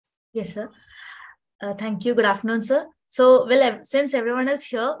Yes, sir. Thank you. Good afternoon, sir. So, since everyone is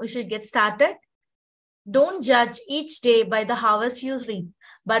here, we should get started. Don't judge each day by the harvest you reap,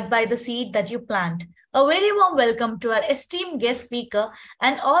 but by the seed that you plant. A very warm welcome to our esteemed guest speaker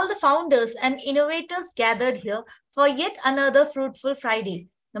and all the founders and innovators gathered here for yet another fruitful Friday,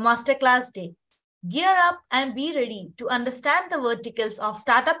 the Masterclass Day. Gear up and be ready to understand the verticals of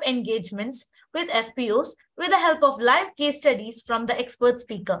startup engagements with FPOs with the help of live case studies from the expert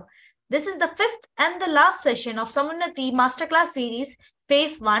speaker. This is the fifth and the last session of Samunnati Masterclass Series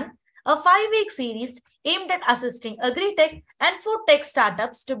Phase 1, a 5-week series aimed at assisting agri-tech and food tech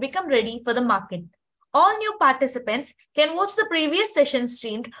startups to become ready for the market. All new participants can watch the previous session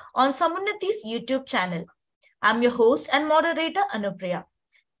streamed on Samunnati's YouTube channel. I'm your host and moderator, Anupriya.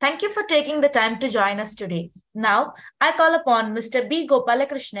 Thank you for taking the time to join us today. Now, I call upon Mr. B.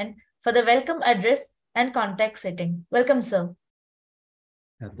 Gopalakrishnan for the welcome address and context setting. Welcome, sir.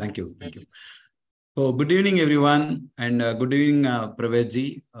 Thank you. So, good evening, everyone, and good evening,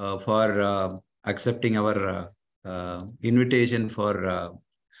 Pravejji, for accepting our invitation for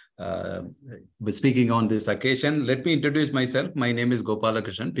speaking on this occasion. Let me introduce myself. My name is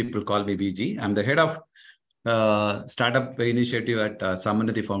Gopalakrishnan. People call me BG. I'm the head of startup initiative at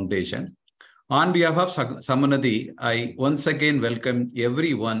Samunnati Foundation. On behalf of Samunnati, I once again welcome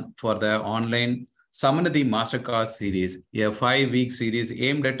everyone for the online Samunnati Masterclass series, a 5-week series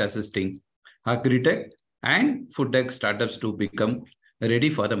aimed at assisting agri-tech and food tech startups to become ready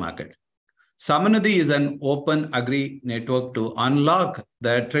for the market. Samunnati is an open agri network to unlock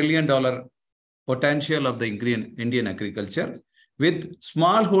the trillion-dollar potential of the Indian agriculture with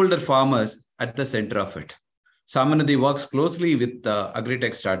smallholder farmers at the center of it. Samunnati works closely with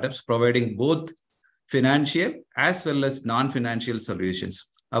agri-tech startups, providing both financial as well as non-financial solutions.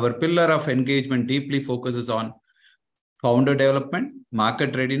 Our pillar of engagement deeply focuses on founder development,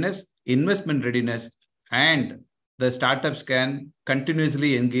 market readiness, investment readiness, and the startups can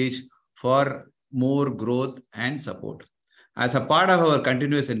continuously engage for more growth and support. As a part of our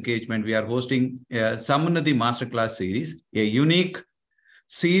continuous engagement, we are hosting a Samunnati Masterclass series, a unique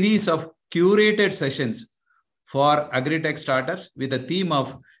series of curated sessions for agri-tech startups with a theme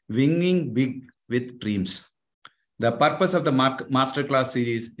of winging big with dreams. The purpose of the Masterclass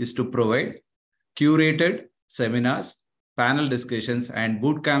series is to provide curated seminars, panel discussions, and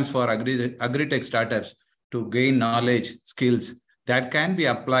boot camps for agri-tech startups to gain knowledge, skills that can be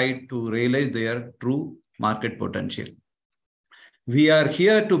applied to realize their true market potential. We are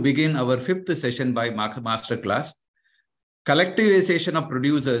here to begin our 5th session by Masterclass. Collectivization of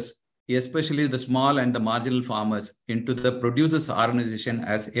producers, especially the small and the marginal farmers, into the producers organization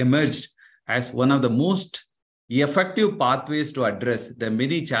has emerged as one of the most effective pathways to address the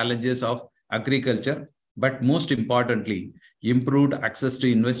many challenges of agriculture, but most importantly, improved access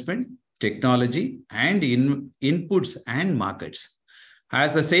to investment, technology, and inputs and markets.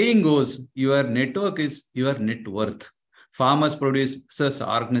 As the saying goes, your network is your net worth. Farmers Producers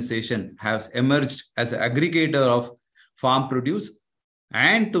Organization has emerged as an aggregator of farm produce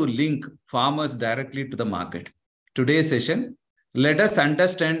and to link farmers directly to the market. Today's session, let us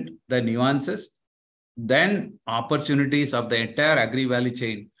understand the nuances, then opportunities of the entire agri value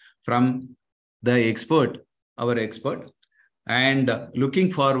chain from the expert, our expert, and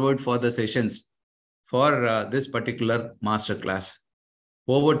looking forward for the sessions for this particular masterclass.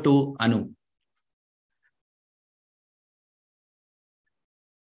 Over to Anu.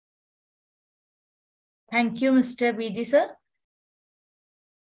 Thank you, Mr. BG, sir.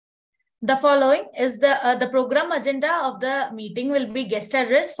 The following is the program agenda of the meeting will be guest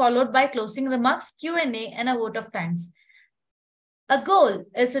address followed by closing remarks, Q&A, and a vote of thanks. A goal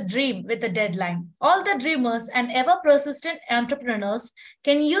is a dream with a deadline. All the dreamers and ever-persistent entrepreneurs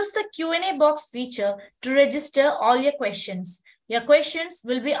can use the Q&A box feature to register all your questions. Your questions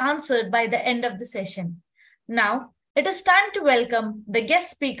will be answered by the end of the session. Now, it is time to welcome the guest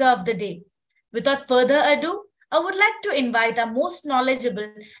speaker of the day. Without further ado, I would like to invite our most knowledgeable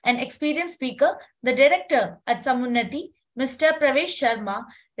and experienced speaker, the director at Samunnati, Mr. Pravesh Sharma,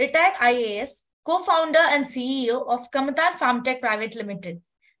 retired IAS, co-founder and CEO of Kamatan Farmtech Private Limited.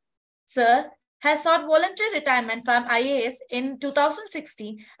 Sir has sought voluntary retirement from IAS in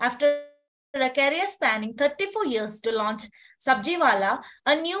 2016 after a career spanning 34 years to launch Sabjiwala,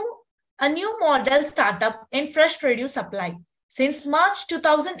 a new model startup in fresh produce supply. Since March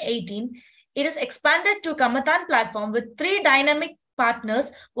 2018, it is expanded to Kamatan platform with 3 dynamic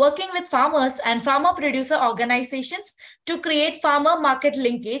partners working with farmers and farmer producer organizations to create farmer market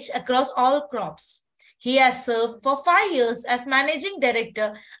linkage across all crops. He has served for 5 years as managing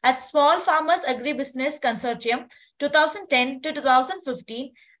director at Small Farmers Agribusiness Consortium 2010 to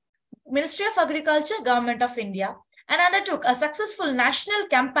 2015 Ministry of Agriculture, Government of India, and undertook a successful national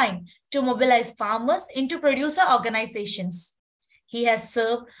campaign to mobilize farmers into producer organizations. He has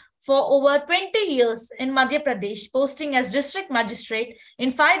served for over 20 years in Madhya Pradesh, posting as district magistrate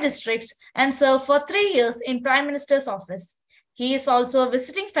in 5 districts and served for 3 years in Prime Minister's office. He is also a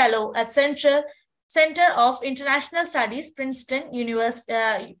visiting fellow at Center of International Studies, Princeton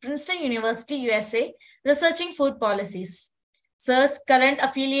University, USA, researching food policies. Sir's current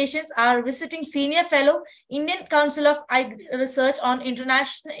affiliations are visiting senior fellow, Indian Council of Research on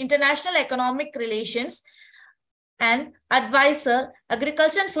International Economic Relations, and advisor,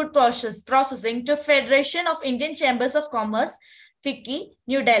 Agriculture and Food Processing to Federation of Indian Chambers of Commerce, FICCI,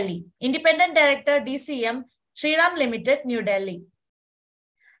 New Delhi. Independent Director, DCM, Shriram Limited, New Delhi.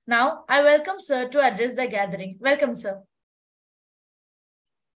 Now, I welcome Sir to address the gathering. Welcome, Sir.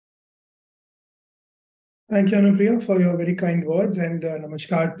 Thank you, Anupriya, for your very kind words, and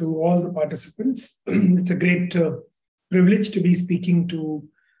namaskar to all the participants. It's a great privilege to be speaking to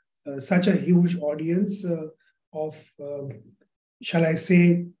such a huge audience of, shall I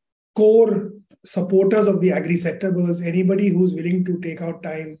say, core supporters of the agri sector, because anybody who's willing to take out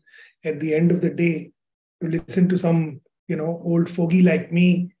time at the end of the day to listen to some, old fogey like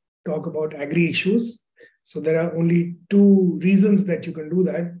me talk about agri issues. So there are only 2 reasons that you can do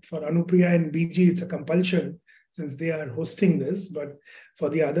that. For Anupriya and BG, it's a compulsion since they are hosting this. But for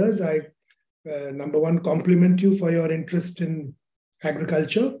the others, I, number one, compliment you for your interest in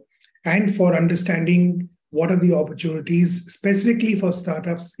agriculture and for understanding what are the opportunities specifically for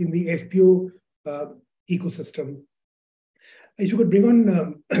startups in the FPO ecosystem. If you could bring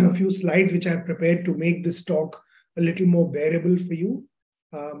on a few slides which I have prepared to make this talk a little more bearable for you.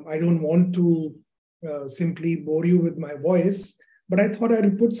 I don't want to simply bore you with my voice, but I thought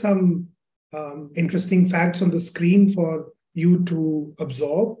I'd put some interesting facts on the screen for you to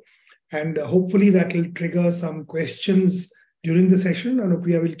absorb, and hopefully that will trigger some questions during the session.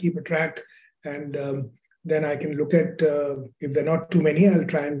 Anupriya will keep a track, and then I can look at, if there are not too many, I'll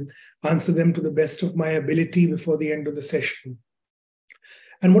try and answer them to the best of my ability before the end of the session.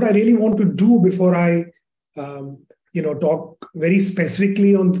 And what I really want to do before I talk very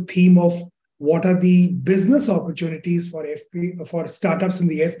specifically on the theme of what are the business opportunities for startups in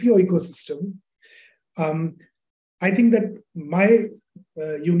the FPO ecosystem, I think that my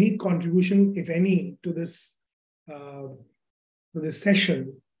unique contribution, if any, to this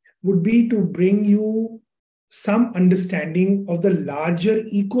session would be to bring you some understanding of the larger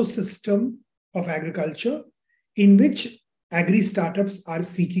ecosystem of agriculture in which agri startups are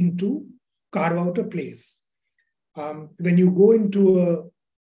seeking to carve out a place. When you go into a,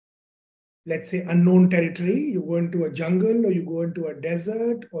 let's say, unknown territory, you go into a jungle or you go into a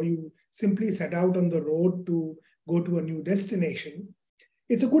desert or you simply set out on the road to go to a new destination,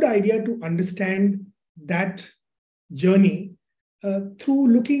 it's a good idea to understand that journey through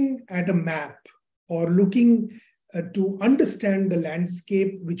looking at a map or looking to understand the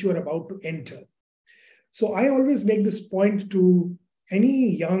landscape which you are about to enter. So I always make this point to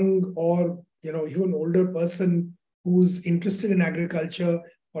any young or even older person who's interested in agriculture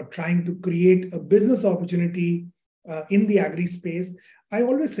or trying to create a business opportunity in the agri space. I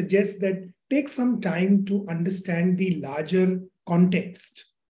always suggest that take some time to understand the larger context,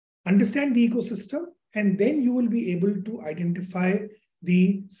 understand the ecosystem, and then you will be able to identify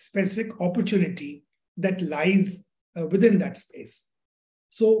the specific opportunity that lies within that space.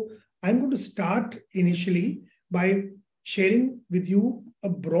 So I'm going to start initially by sharing with you a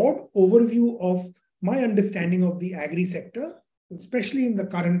broad overview of my understanding of the agri sector, especially in the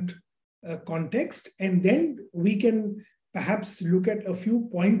current context. And then we can perhaps look at a few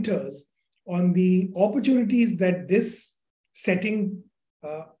pointers on the opportunities that this setting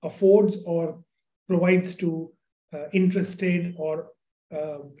affords or provides to interested or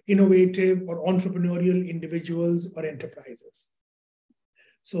innovative or entrepreneurial individuals or enterprises.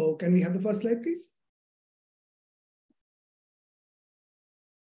 So can we have the first slide, please?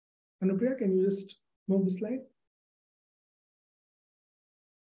 Anupriya, can you just move the slide?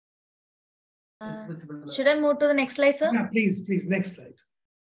 Should I move to the next slide, sir? Yeah, please, next slide.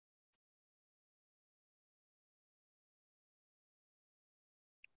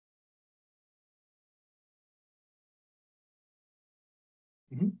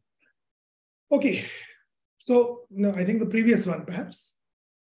 Okay, so no, I think the previous one perhaps.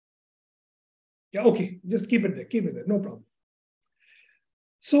 Yeah, okay, just keep it there, no problem.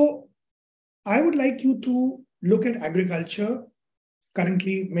 So I would like you to look at agriculture.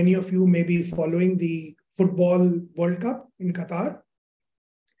 Currently, many of you may be following the Football World Cup in Qatar.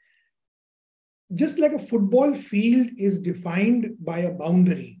 Just like a football field is defined by a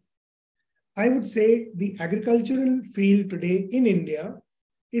boundary, I would say the agricultural field today in India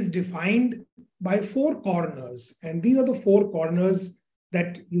is defined by 4 corners. And these are the 4 corners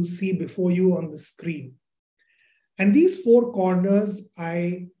that you see before you on the screen. And these 4 corners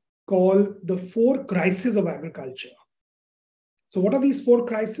I call the 4 crises of agriculture. So what are these 4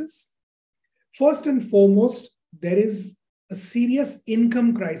 crises? First and foremost, there is a serious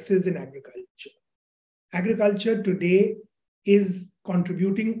income crisis in agriculture. Agriculture today is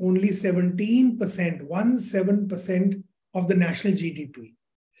contributing only 17% of the national GDP.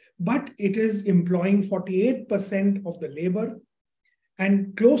 But it is employing 48% of the labor,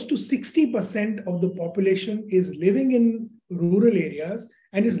 and close to 60% of the population is living in rural areas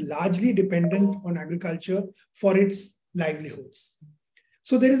and is largely dependent on agriculture for its livelihoods.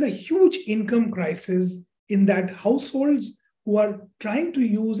 So there is a huge income crisis in that households who are trying to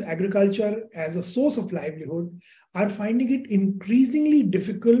use agriculture as a source of livelihood are finding it increasingly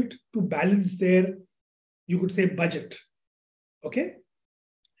difficult to balance their, you could say, budget. Okay?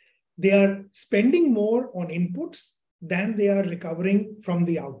 They are spending more on inputs than they are recovering from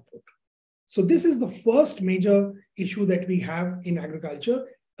the output. So this is the first major issue that we have in agriculture,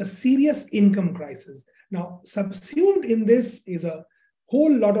 a serious income crisis. Now, subsumed in this is a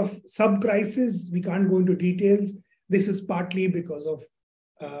whole lot of sub-crises. We can't go into details. This is partly because of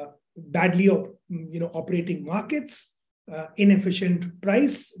badly operating markets, inefficient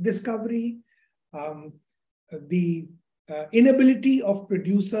price discovery, the inability of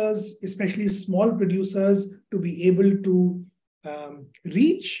producers, especially small producers, to be able to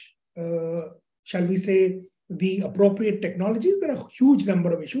reach, shall we say, the appropriate technologies. There are a huge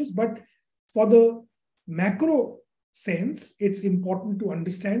number of issues, but for the macro sense, it's important to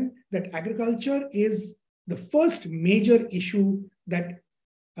understand that agriculture is the first major issue that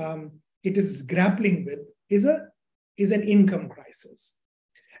it is grappling with is an income crisis.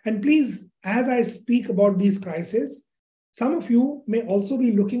 And please, as I speak about these crises, some of you may also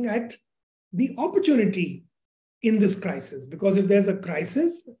be looking at the opportunity in this crisis, because if there's a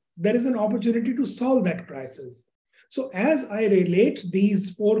crisis, there is an opportunity to solve that crisis. So as I relate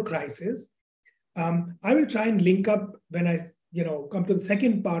these 4 crises, I will try and link up when I come to the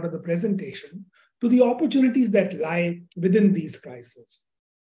second part of the presentation to the opportunities that lie within these crises.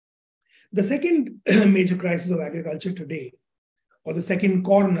 The second major crisis of agriculture today, or the second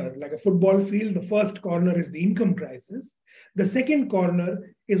corner, like a football field, the first corner is the income crisis. The second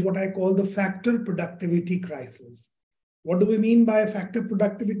corner is what I call the factor productivity crisis. What do we mean by factor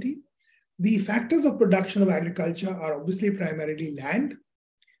productivity? The factors of production of agriculture are obviously primarily land,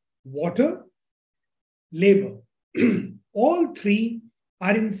 water, labor. All 3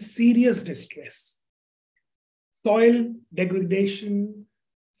 are in serious distress. Soil degradation,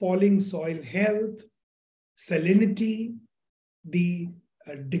 falling soil health, salinity, the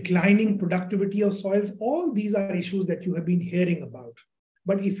declining productivity of soils, all these are issues that you have been hearing about.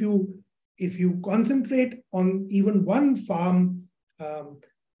 But if you concentrate on even one farm,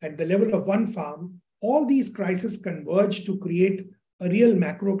 at the level of one farm, all these crises converge to create a real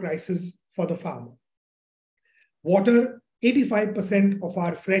macro crisis for the farmer. Water, 85% of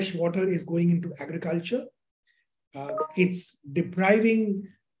our fresh water is going into agriculture. It's depriving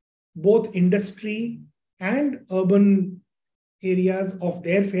both industry and urban areas of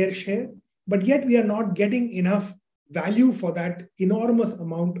their fair share, but yet we are not getting enough value for that enormous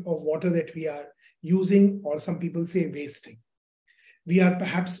amount of water that we are using, or some people say wasting. We are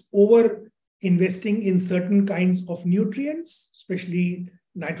perhaps over investing in certain kinds of nutrients, especially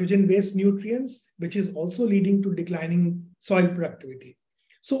nitrogen-based nutrients, which is also leading to declining soil productivity.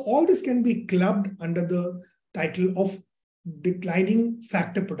 So all this can be clubbed under the title of declining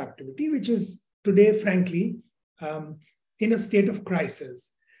factor productivity, which is today, frankly, in a state of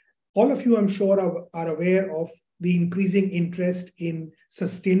crisis. All of you, I'm sure, are aware of the increasing interest in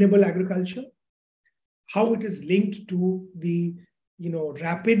sustainable agriculture, how it is linked to the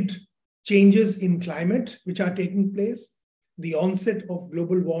rapid changes in climate which are taking place, the onset of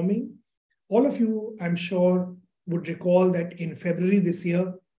global warming. All of you, I'm sure, would recall that in February this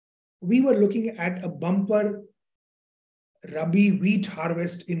year, we were looking at a bumper Rabi wheat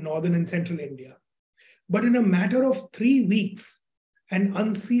harvest in northern and central India. But in a matter of 3 weeks, an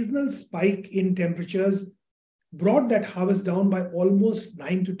unseasonal spike in temperatures brought that harvest down by almost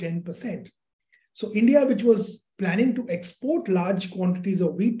 9 to 10%. So India, which was planning to export large quantities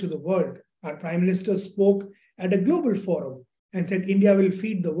of wheat to the world, our Prime Minister spoke at a global forum and said India will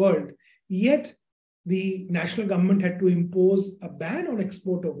feed the world. Yet the national government had to impose a ban on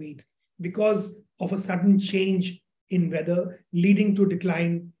export of wheat because of a sudden change in weather leading to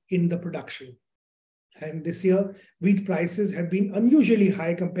decline in the production. And this year, wheat prices have been unusually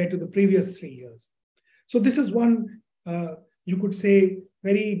high compared to the previous 3 years. So this is one, you could say,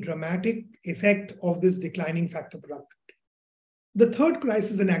 very dramatic effect of this declining factor productivity. The third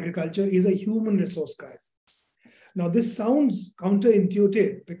crisis in agriculture is a human resource crisis. Now, this sounds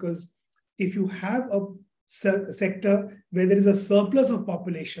counterintuitive because if you have a sector where there is a surplus of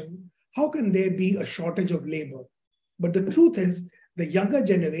population, how can there be a shortage of labor? But the truth is, the younger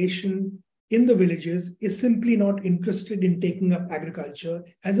generation in the villages is simply not interested in taking up agriculture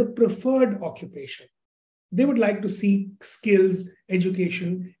as a preferred occupation. They would like to seek skills,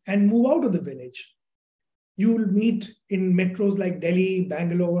 education, and move out of the village. You will meet in metros like Delhi,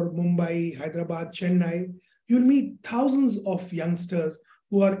 Bangalore, Mumbai, Hyderabad, Chennai, you'll meet thousands of youngsters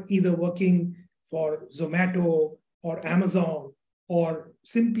who are either working for Zomato or Amazon or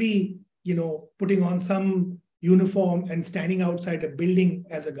simply, putting on some uniform and standing outside a building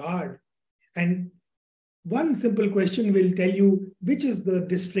as a guard. And one simple question will tell you which is the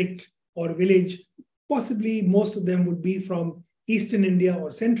district or village. Possibly most of them would be from Eastern India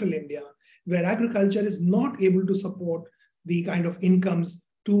or Central India, where agriculture is not able to support the kind of incomes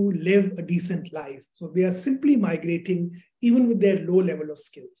to live a decent life. So they are simply migrating even with their low level of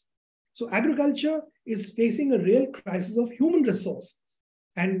skills. So agriculture is facing a real crisis of human resources.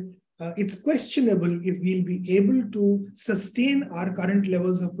 And it's questionable if we'll be able to sustain our current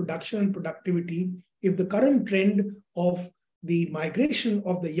levels of production and productivity if the current trend of the migration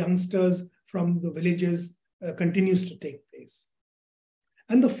of the youngsters from the villages continues to take place.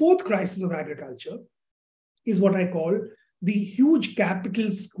 And the fourth crisis of agriculture is what I call the huge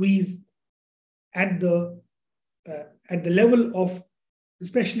capital squeeze at the level of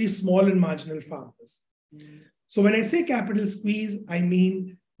especially small and marginal farmers. So when I say capital squeeze, I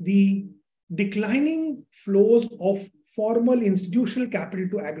mean the declining flows of formal institutional capital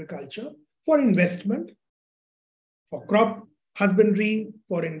to agriculture for investment, for crop husbandry,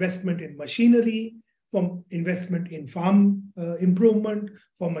 for investment in machinery, for investment in farm improvement,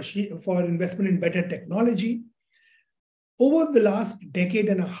 for investment in better technology. Over the last decade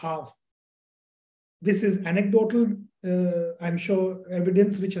and a half, this is anecdotal, I'm sure,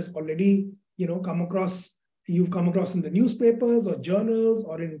 evidence which has already, you've come across in the newspapers or journals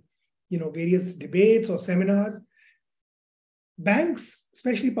or in, various debates or seminars. Banks,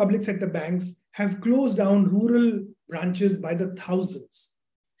 especially public sector banks, have closed down rural branches by the thousands.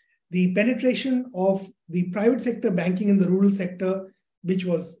 The penetration of the private sector banking in the rural sector, which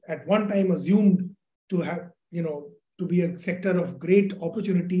was at one time assumed to have, to be a sector of great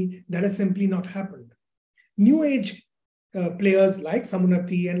opportunity, that has simply not happened. New age players like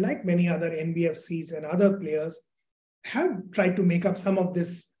Samunnati and like many other NBFCs and other players have tried to make up some of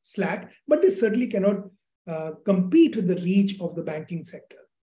this slack, but they certainly cannot compete with the reach of the banking sector.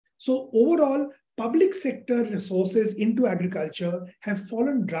 So overall, public sector resources into agriculture have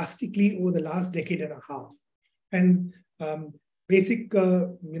fallen drastically over the last decade and a half. And basic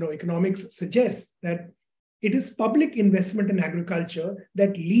economics suggests that it is public investment in agriculture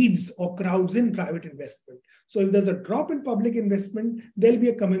that leads or crowds in private investment. So if there's a drop in public investment, there'll be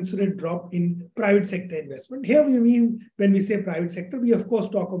a commensurate drop in private sector investment. Here we mean, when we say private sector, we of course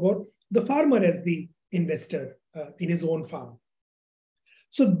talk about the farmer as the investor in his own farm.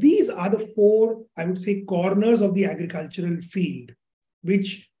 So these are the four, I would say, corners of the agricultural field,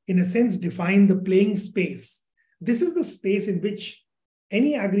 which in a sense define the playing space. This is the space in which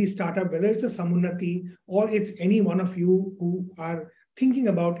any agri startup, whether it's a Samunnati or it's any one of you who are thinking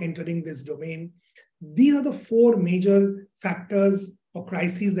about entering this domain, these are the four major factors or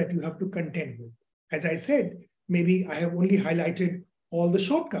crises that you have to contend with. As I said, maybe I have only highlighted all the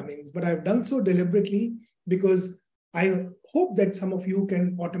shortcomings, but I've done so deliberately because I hope that some of you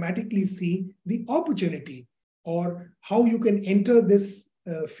can automatically see the opportunity or how you can enter this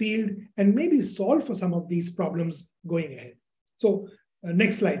field and maybe solve for some of these problems going ahead. So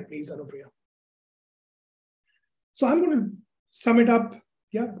next slide, please, Anupriya. So I'm going to sum it up.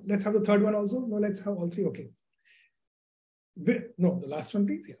 Yeah, let's have the third one also. No, let's have all three. Okay. No, the last one,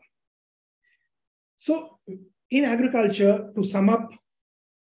 please. Yeah. So in agriculture, to sum up,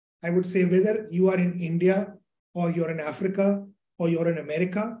 I would say whether you are in India or you're in Africa or you're in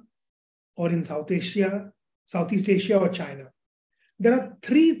America or in Southeast Asia or China, there are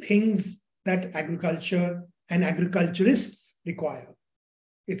three things that agriculture and agriculturists require.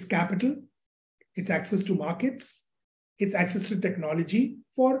 It's capital, it's access to markets, it's access to technology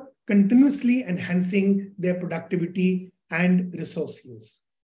for continuously enhancing their productivity and resource use.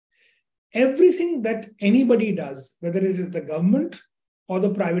 Everything that anybody does, whether it is the government or the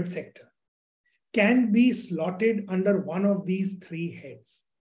private sector, can be slotted under one of these three heads.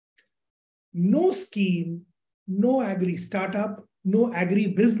 no scheme, no agri startup, no agri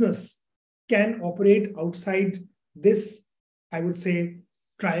business can operate outside this, I would say,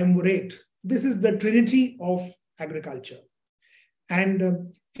 triumvirate. This is the trinity of agriculture.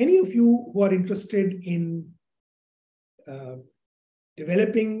 And any of you who are interested in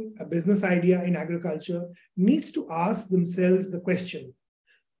developing a business idea in agriculture needs to ask themselves the question,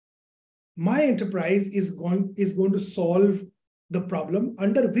 my enterprise is going to solve the problem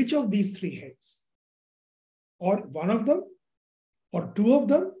under which of these three heads? Or one of them, or two of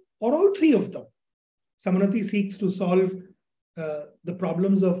them, or all three of them? Samunnati seeks to solve the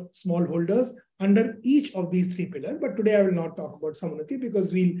problems of smallholders under each of these three pillars. But today I will not talk about Samunnati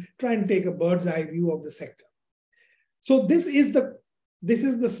because we'll try and take a bird's eye view of the sector. So this is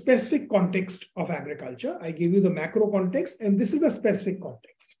the specific context of agriculture. I gave you the macro context, and this is the specific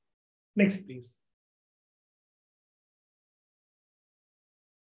context. Next, please.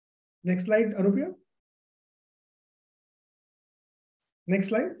 Next slide, Anupriya. Next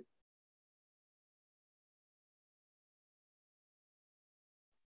slide.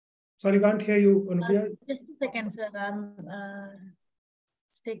 Sorry, can't hear you, Anupriya. Just a second, sir.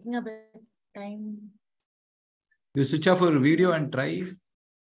 It's taking a bit of time. You switch off your video and try.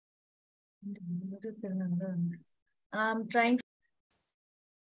 I'm trying.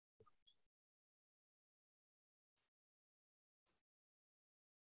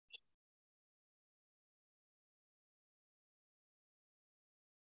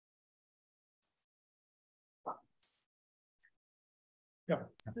 Yeah.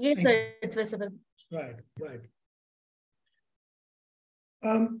 Yes, sir, it's visible. Right, right.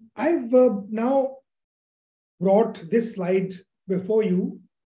 I've now brought this slide before you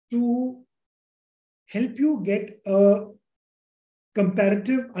to help you get a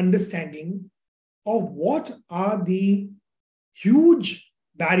comparative understanding of what are the huge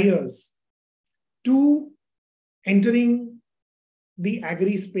barriers to entering the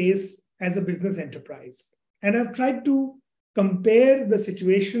agri space as a business enterprise. And I've tried to compare the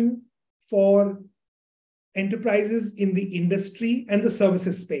situation for enterprises in the industry and the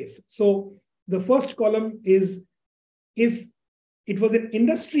services space. So the first column is if it was an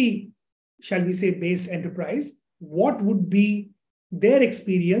industry, shall we say, based enterprise, what would be their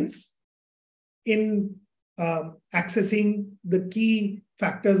experience in accessing the key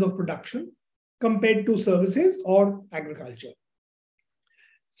factors of production compared to services or agriculture.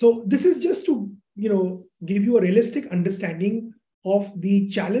 So this is just to give you a realistic understanding of the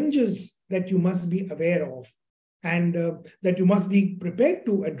challenges that you must be aware of and that you must be prepared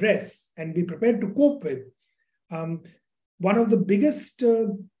to address and be prepared to cope with. One of the biggest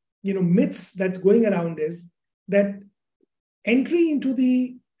myths that's going around is that entry into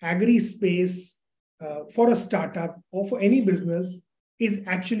the agri space for a startup or for any business is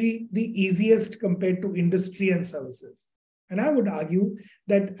actually the easiest compared to industry and services. And I would argue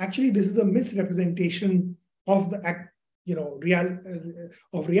that actually this is a misrepresentation of the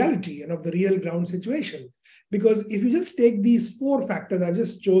reality and of the real ground situation. Because if you just take these four factors, I've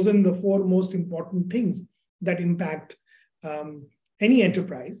just chosen the four most important things that impact any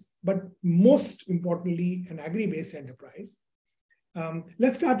enterprise, but most importantly, an agri-based enterprise.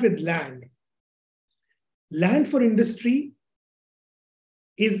 Let's start with land. Land for industry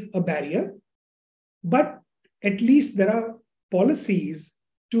is a barrier, but at least there are policies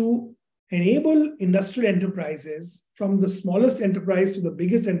to enable industrial enterprises from the smallest enterprise to the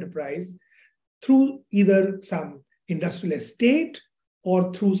biggest enterprise through either some industrial estate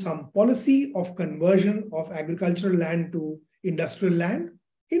or through some policy of conversion of agricultural land to industrial land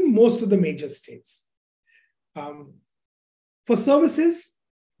in most of the major states. For services,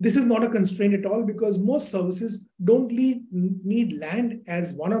 this is not a constraint at all because most services don't need land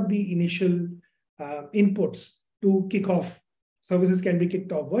as one of the initial inputs to kick off. Services can be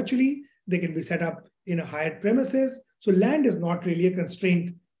kicked off virtually. They can be set up in a hired premises. So land is not really a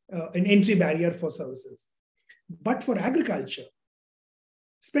constraint, an entry barrier for services. But for agriculture,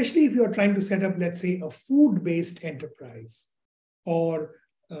 especially if you are trying to set up, let's say, a food-based enterprise or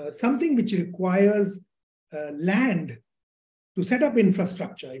something which requires land to set up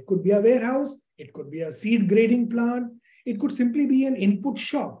infrastructure. It could be a warehouse, it could be a seed grading plant, it could simply be an input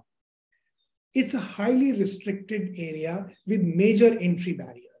shop. It's a highly restricted area with major entry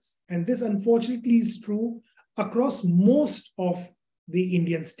barriers. And this unfortunately is true across most of the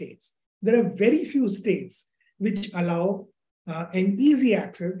Indian states. There are very few states which allow an easy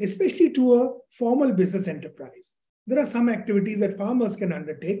access, especially to a formal business enterprise. There are some activities that farmers can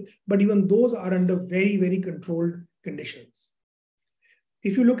undertake, but even those are under very, very controlled conditions.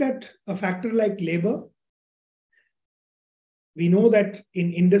 If you look at a factor like labor, we know that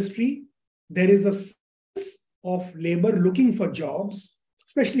in industry, there is a surplus of labor looking for jobs,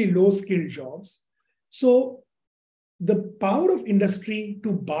 especially low-skilled jobs. So the power of industry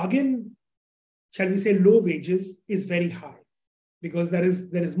to bargain, shall we say, low wages is very high, because there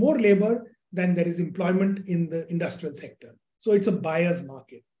is more labor than there is employment in the industrial sector. So it's a buyer's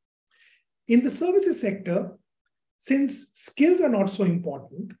market. In the services sector, since skills are not so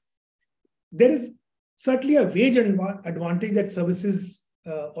important, there is certainly a wage advantage that services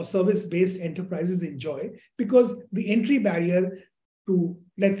or service-based enterprises enjoy, because the entry barrier to,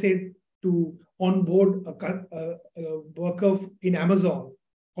 let's say, to onboard a worker in Amazon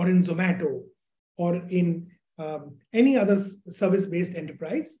or in Zomato or in any other service-based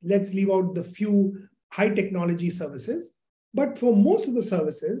enterprise, let's leave out the few high technology services. But for most of the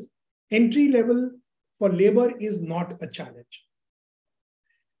services, entry level for labor is not a challenge.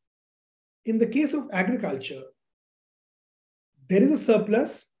 In the case of agriculture, there is a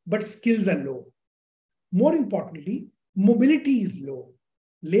surplus, but skills are low. More importantly, mobility is low.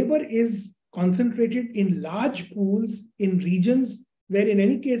 Labor is concentrated in large pools in regions where, in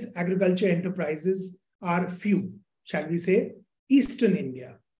any case, agriculture enterprises are few, shall we say, Eastern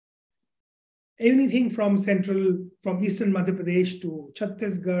India. Anything from Eastern Madhya Pradesh to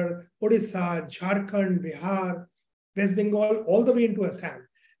Chhattisgarh, Odisha, Jharkhand, Bihar, West Bengal, all the way into Assam.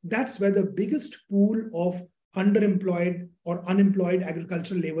 That's where the biggest pool of underemployed or unemployed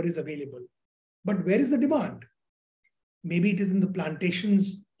agricultural labor is available. But where is the demand? Maybe it is in the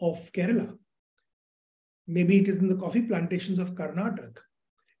plantations of Kerala. Maybe it is in the coffee plantations of Karnataka.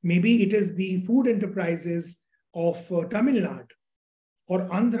 Maybe it is the food enterprises of Tamil Nadu or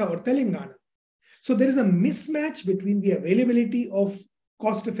Andhra or Telangana. So there is a mismatch between the availability of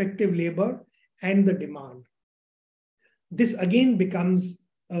cost-effective labor and the demand. This again becomes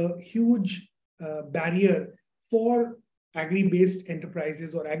a huge barrier for agri-based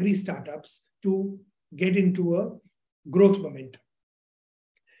enterprises or agri-startups to get into a growth momentum.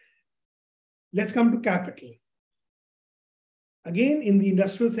 Let's come to capital. Again, in the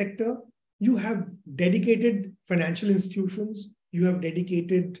industrial sector, you have dedicated financial institutions, you have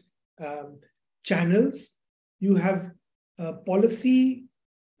dedicated channels, you have policies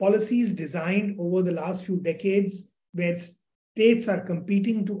designed over the last few decades where states are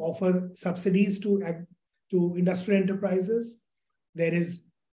competing to offer subsidies to industrial enterprises. There is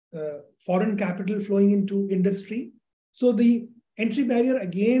foreign capital flowing into industry. So the entry barrier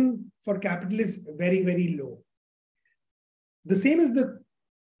again for capital is very, very low. The same is the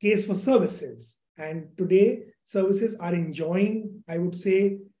case for services. And today, services are enjoying, I would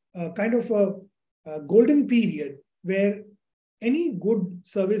say, kind of a golden period where any good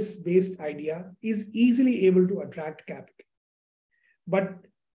service-based idea is easily able to attract capital. But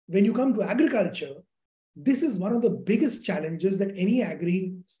when you come to agriculture, this is one of the biggest challenges that any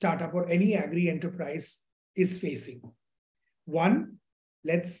agri startup or any agri enterprise is facing. One,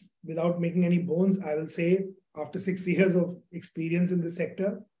 without making any bones, I will say, after 6 years of experience in the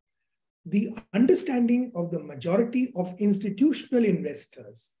sector, the understanding of the majority of institutional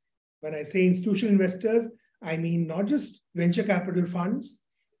investors. When I say institutional investors, I mean not just venture capital funds,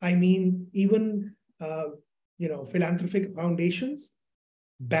 I mean even philanthropic foundations,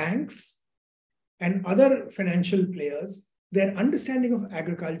 banks, and other financial players. Their understanding of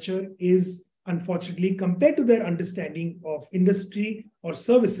agriculture is, unfortunately, compared to their understanding of industry or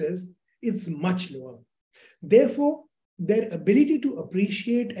services, it's much lower. Therefore, their ability to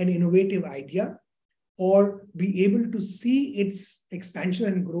appreciate an innovative idea or be able to see its expansion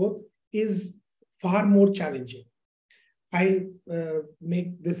and growth is far more challenging. I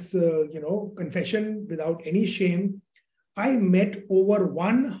make this confession without any shame. I met over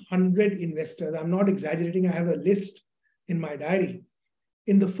 100 investors. I'm not exaggerating. I have a list in my diary.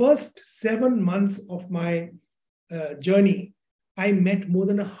 In the first 7 months of my journey, I met more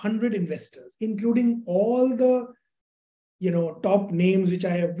than 100 investors, including all the top names, which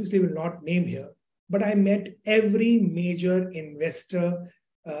I obviously will not name here. But I met every major investor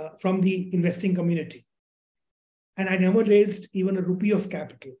from the investing community. And I never raised even a rupee of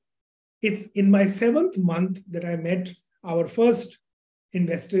capital. It's in my 7th month that I met our first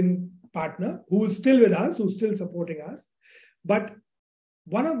investing partner, who is still with us, who's still supporting us. But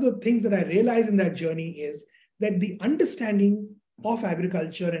one of the things that I realized in that journey is that the understanding of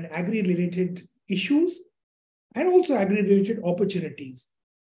agriculture and agri-related issues and also agri-related opportunities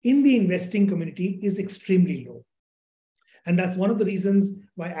in the investing community is extremely low. And that's one of the reasons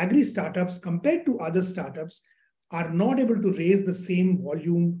why agri startups, compared to other startups, are not able to raise the same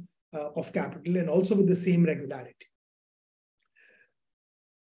volume of capital and also with the same regularity.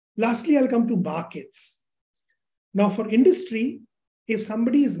 Lastly, I'll come to markets. Now, for industry, if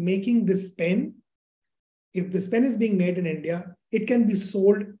somebody is making this pen, if this pen is being made in India, it can be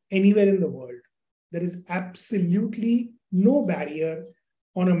sold anywhere in the world. There is absolutely no barrier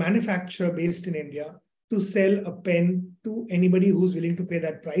on a manufacturer based in India to sell a pen to anybody who's willing to pay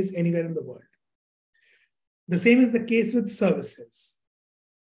that price anywhere in the world. The same is the case with services.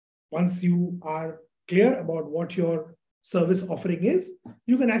 Once you are clear about what your service offering is,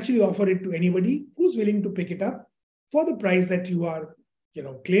 you can actually offer it to anybody who's willing to pick it up for the price that you are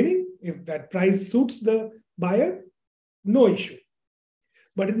claiming. If that price suits the buyer, no issue.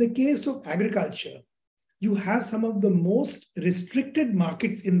 But in the case of agriculture, you have some of the most restricted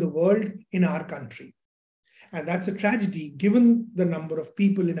markets in the world in our country. And that's a tragedy given the number of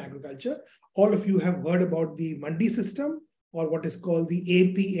people in agriculture. All of you have heard about the Mandi system, or what is called the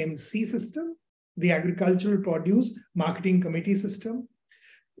APMC system, the Agricultural Produce Marketing Committee system.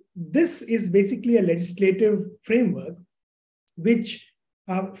 This is basically a legislative framework which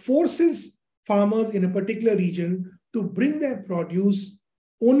forces farmers in a particular region to bring their produce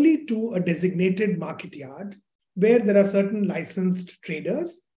only to a designated market yard where there are certain licensed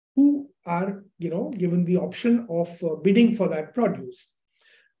traders who are given the option of bidding for that produce.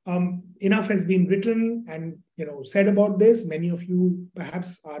 Enough has been written and said about this. Many of you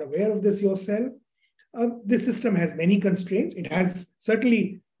perhaps are aware of this yourself. This system has many constraints. It has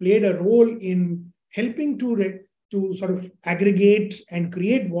certainly played a role in helping to sort of aggregate and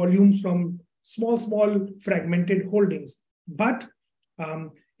create volumes from small fragmented holdings. But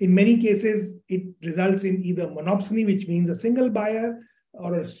in many cases, it results in either monopsony, which means a single buyer,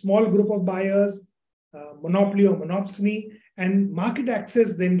 or a small group of buyers, monopoly or monopsony, and market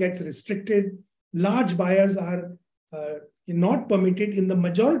access then gets restricted. Large buyers are not permitted in the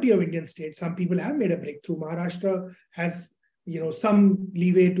majority of Indian states. Some people have made a breakthrough. Maharashtra has some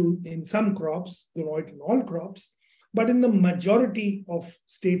leeway in some crops, not in all crops, but in the majority of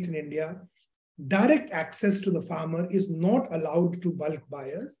states in India, direct access to the farmer is not allowed to bulk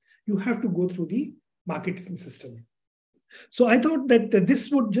buyers. You have to go through the marketing system. So I thought that this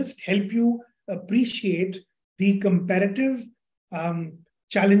would just help you appreciate the comparative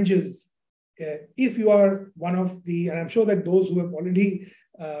challenges. If you are one of the, and I'm sure that those who have already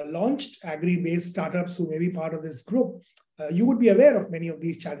launched agri-based startups who may be part of this group, you would be aware of many of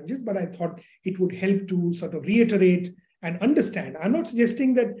these challenges, but I thought it would help to sort of reiterate and understand. I'm not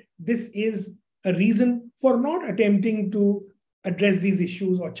suggesting that this is a reason for not attempting to address these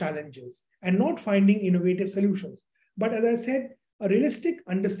issues or challenges and not finding innovative solutions. But as I said, a realistic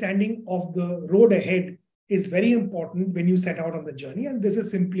understanding of the road ahead is very important when you set out on the journey. And this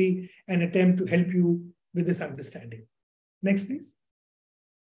is simply an attempt to help you with this understanding. Next, please.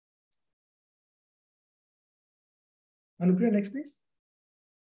 Anupriya, next, please.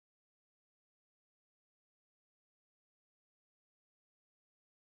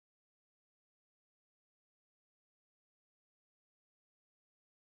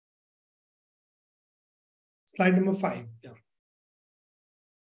 Slide number 5. Yeah.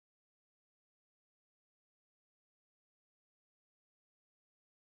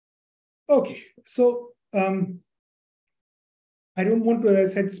 Okay, so I don't want to,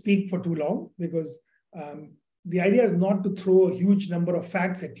 as I said, speak for too long because the idea is not to throw a huge number of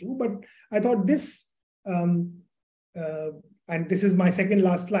facts at you, but I thought this, and this is my second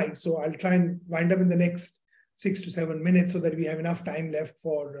last slide, so I'll try and wind up in the next 6 to 7 minutes so that we have enough time left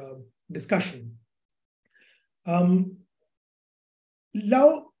for discussion. Now,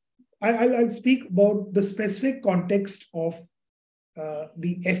 I'll speak about the specific context of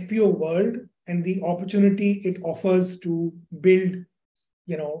the FPO world and the opportunity it offers to build,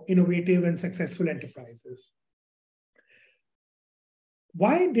 innovative and successful enterprises.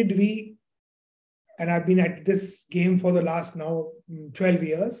 Why did we, and I've been at this game for the last now 12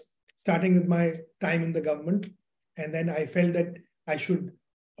 years, starting with my time in the government, and then I felt that I should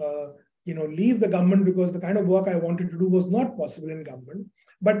leave the government because the kind of work I wanted to do was not possible in government.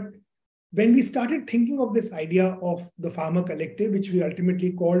 But when we started thinking of this idea of the farmer collective, which we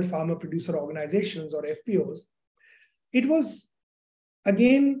ultimately called farmer producer organizations or FPOs, it was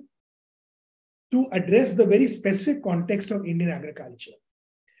again to address the very specific context of Indian agriculture.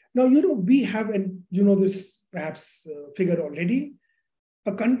 Now, we have, and this perhaps figure already,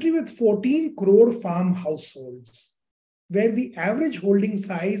 a country with 14 crore farm households, where the average holding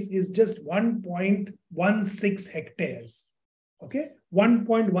size is just 1.16 hectares. Okay,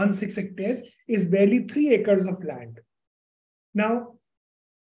 1.16 hectares is barely 3 acres of land. Now,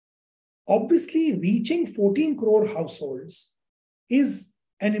 obviously, reaching 14 crore households is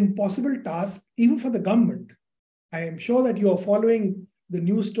an impossible task even for the government. I am sure that you are following the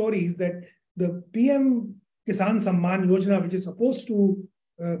news stories that the PM Kisan Samman Yojana, which is supposed to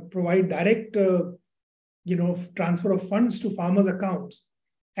provide direct transfer of funds to farmers' accounts,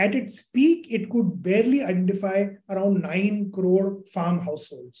 at its peak, it could barely identify around 9 crore farm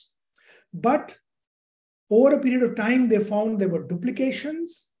households. But over a period of time, they found there were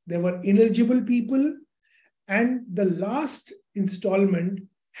duplications, there were ineligible people, and the last installment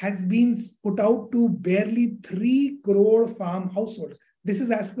has been put out to barely 3 crore farm households. This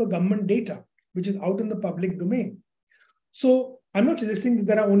is as per government data, which is out in the public domain. So I'm not suggesting that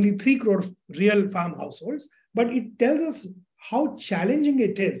there are only 3 crore real farm households, but it tells us how challenging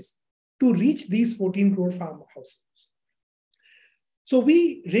it is to reach these 14 crore farm households. So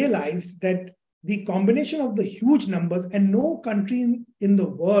we realized that the combination of the huge numbers, and no country in the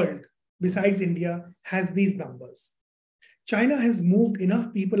world besides India has these numbers. China has moved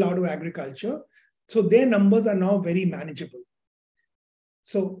enough people out of agriculture, so their numbers are now very manageable.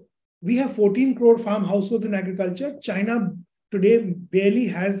 So we have 14 crore farm households in agriculture. China today barely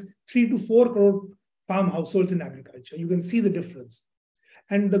has 3 to 4 crore farm households in agriculture. You can see the difference.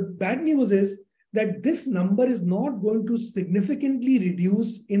 And the bad news is that this number is not going to significantly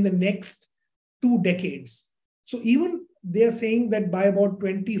reduce in the next 2 decades. So even they are saying that by about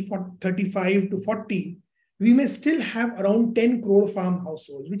 2035 to 40, we may still have around 10 crore farm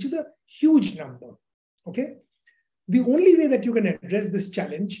households, which is a huge number. Okay. The only way that you can address this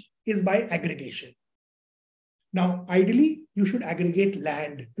challenge is by aggregation. Now, ideally, you should aggregate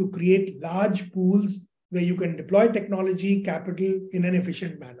land to create large pools where you can deploy technology, capital in an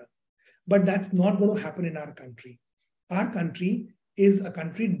efficient manner. But that's not going to happen in our country. Our country is a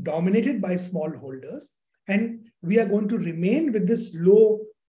country dominated by smallholders, and we are going to remain with this low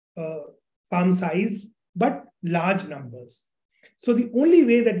farm size, but large numbers. So the only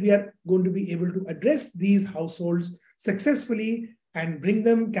way that we are going to be able to address these households successfully and bring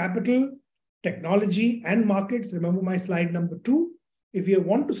them capital, technology, and markets, remember my slide number 2, if we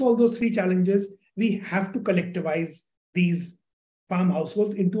want to solve those 3 challenges, we have to collectivize these farm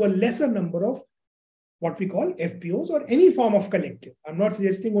households into a lesser number of what we call FPOs or any form of collective. I'm not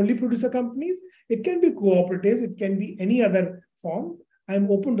suggesting only producer companies. It can be cooperatives. It can be any other form. I'm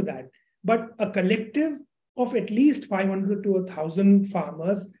open to that. But a collective of at least 500 to 1,000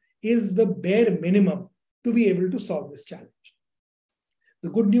 farmers is the bare minimum to be able to solve this challenge. The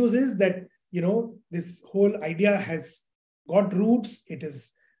good news is that, this whole idea has got roots. It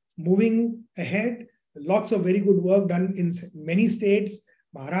is moving ahead. Lots of very good work done in many states.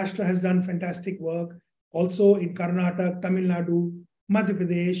 Maharashtra has done fantastic work. Also in Karnataka, Tamil Nadu, Madhya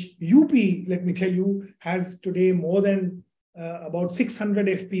Pradesh, UP, let me tell you, has today more than about 600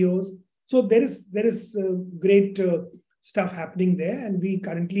 FPOs. So there is great stuff happening there. And we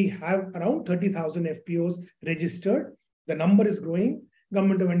currently have around 30,000 FPOs registered. The number is growing.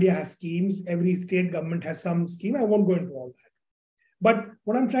 Government of India has schemes. Every state government has some scheme. I won't go into all that. But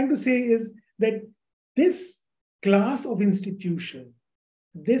what I'm trying to say is that this class of institution,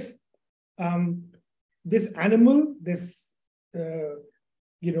 this animal, this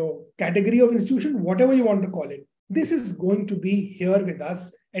category of institution, whatever you want to call it, this is going to be here with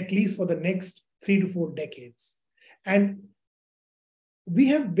us at least for the next 3 to 4 decades. And we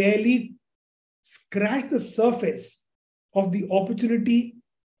have barely scratched the surface of the opportunity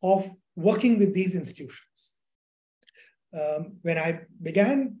of working with these institutions. When I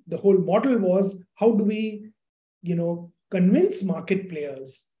began, the whole model was, how do we, convince market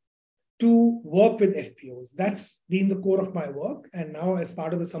players to work with FPOs? That's been the core of my work. And now as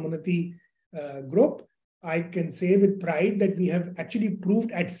part of the Samunnati group, I can say with pride that we have actually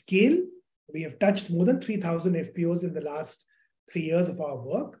proved at scale. We have touched more than 3,000 FPOs in the last 3 years of our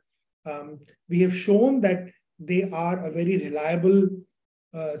work. We have shown that they are a very reliable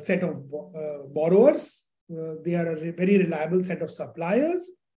set of borrowers. They are a very reliable set of suppliers.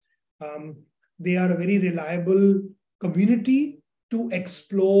 They are a very reliable community to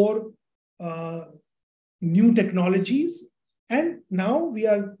explore new technologies. And now we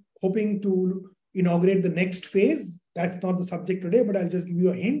are hoping to inaugurate the next phase. That's not the subject today, but I'll just give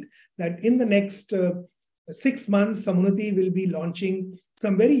you a hint that in the next 6 months, Samunnati will be launching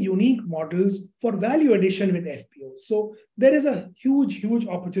some very unique models for value addition with FPOs. So there is a huge, huge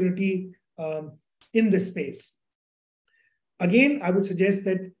opportunity in this space. Again, I would suggest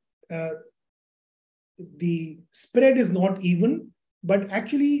that the spread is not even, but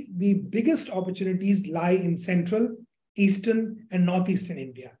actually the biggest opportunities lie in central, eastern, and northeastern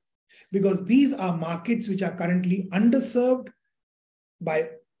India, because these are markets which are currently underserved by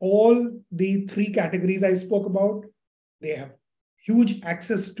all the 3 categories I spoke about. They have huge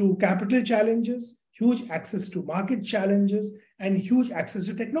access to capital challenges, huge access to market challenges, and huge access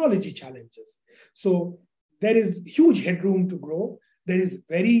to technology challenges. So There is huge headroom to grow. There is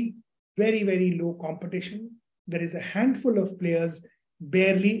very, very, very low competition. There is a handful of players,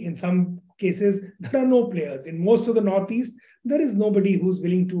 barely. In some cases, there are no players. In most of the Northeast, there is nobody who's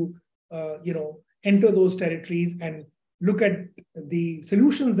willing to, enter those territories and look at the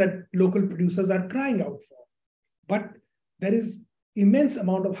solutions that local producers are crying out for. But there is immense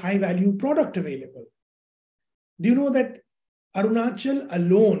amount of high-value product available. Do you know that Arunachal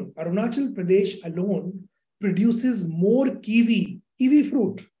Pradesh alone produces more kiwi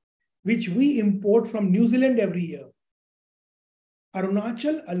fruit, which we import from New Zealand every year.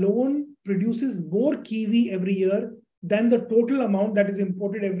 Arunachal alone produces more kiwi every year than the total amount that is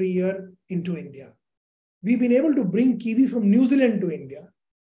imported every year into India. We've been able to bring kiwi from New Zealand to India,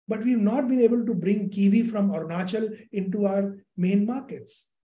 but we've not been able to bring kiwi from Arunachal into our main markets.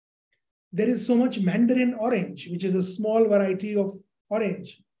 There is so much Mandarin orange, which is a small variety of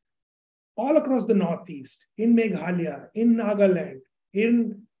orange, all across the Northeast, in Meghalaya, in Nagaland,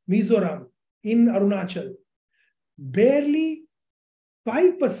 in Mizoram, in Arunachal. Barely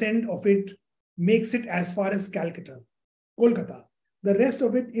 5% of it makes it as far as Kolkata. The rest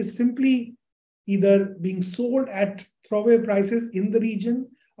of it is simply either being sold at throwaway prices in the region.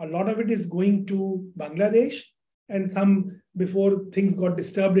 A lot of it is going to Bangladesh, and some, before things got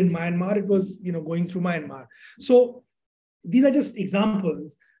disturbed in Myanmar, it was going through Myanmar. So these are just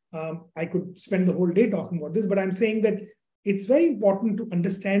examples. I could spend the whole day talking about this, but I'm saying that it's very important to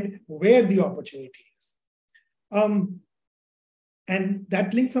understand where the opportunity is. And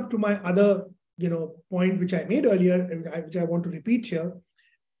that links up to my other point which I made earlier, which I want to repeat here.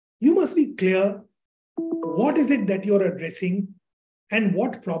 You must be clear, what is it that you're addressing and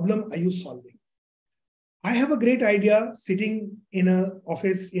what problem are you solving? I have a great idea sitting in an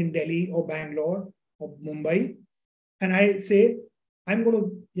office in Delhi or Bangalore or Mumbai, and I say, I'm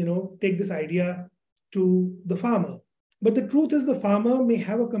going to take this idea to the farmer. But the truth is the farmer may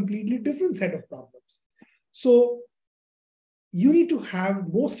have a completely different set of problems. So you need to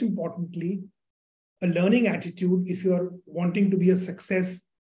have, most importantly, a learning attitude if you're wanting to be a success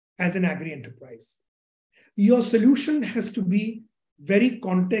as an agri enterprise. Your solution has to be very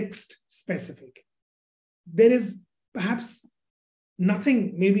context specific. There is perhaps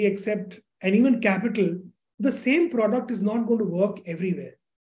nothing, maybe except, and even capital, the same product is not going to work everywhere.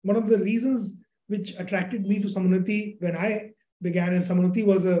 One of the reasons which attracted me to Samunnati when I began, and Samunnati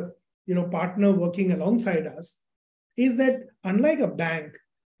was a partner working alongside us, is that unlike a bank,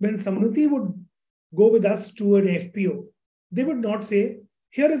 when Samunnati would go with us to an FPO, they would not say,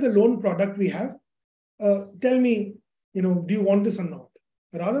 here is a loan product we have. Tell me, do you want this or not?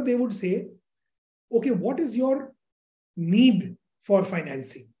 Rather, they would say, okay, what is your need for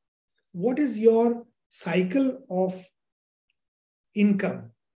financing? What is your cycle of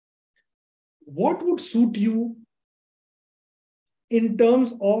income? What would suit you in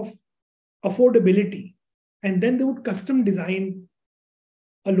terms of affordability? And then they would custom design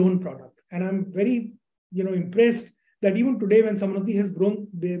a loan product. And I'm very, impressed that even today when Samunnati has grown,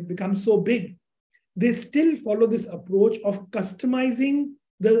 they've become so big, they still follow this approach of customizing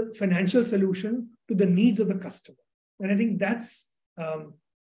the financial solution to the needs of the customer. And I think that's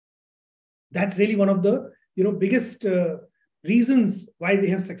really one of the biggest reasons why they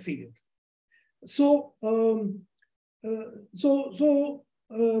have succeeded. So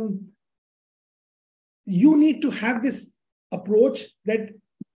you need to have this approach that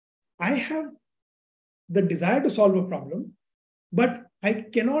I have the desire to solve a problem, but I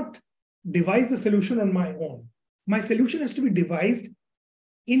cannot devise the solution on my own. My solution has to be devised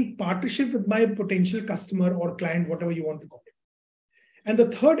in partnership with my potential customer or client, whatever you want to call it. And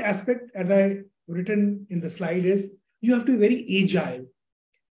the third aspect, as I written in the slide, is you have to be very agile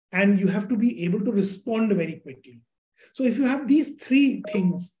and you have to be able to respond very quickly. So if you have these three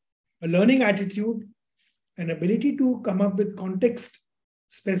things, a learning attitude, an ability to come up with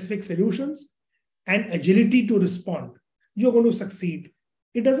context-specific solutions, and agility to respond, you're going to succeed.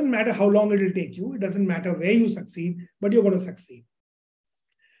 It doesn't matter how long it will take you. It doesn't matter where you succeed, but you're going to succeed.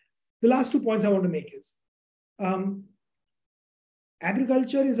 The last 2 points I want to make is,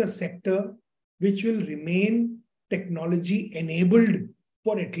 agriculture is a sector which will remain technology-enabled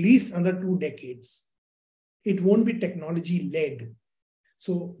for at least another 2 decades. It won't be technology-led.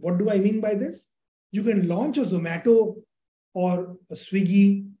 So what do I mean by this? You can launch a Zomato or a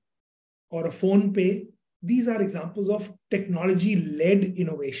Swiggy or a PhonePe. These are examples of technology-led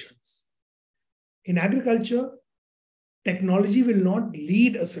innovations. In agriculture, technology will not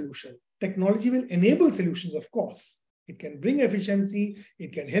lead a solution. Technology will enable solutions, of course. It can bring efficiency.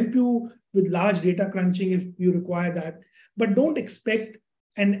 It can help you with large data crunching if you require that. But don't expect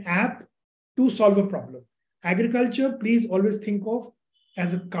an app to solve a problem. agriculture, please always think of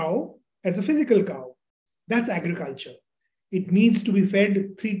as a cow, as a physical cow. That's agriculture. It needs to be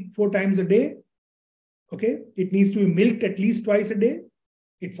fed 3-4 times a day. Okay. It needs to be milked at least twice a day.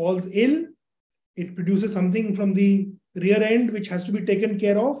 It falls ill. It produces something from the rear end, which has to be taken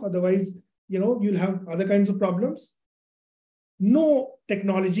care of. Otherwise, you'll have other kinds of problems. No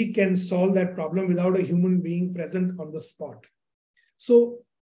technology can solve that problem without a human being present on the spot. So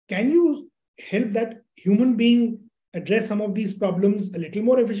can you help that human being address some of these problems a little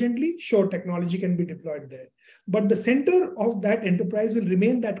more efficiently? Sure, technology can be deployed there. But the center of that enterprise will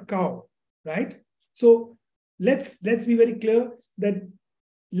remain that cow, right? So let's be very clear that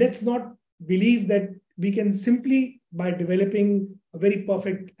let's not believe that we can simply, by developing a very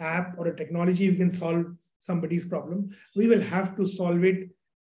perfect app or a technology, we can solve somebody's problem. We will have to solve it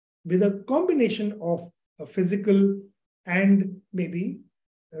with a combination of a physical and maybe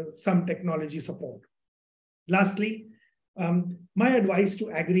some technology support. Lastly, my advice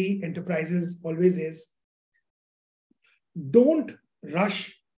to agri enterprises always is, don't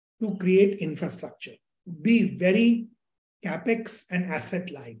rush to create infrastructure. Be very CapEx and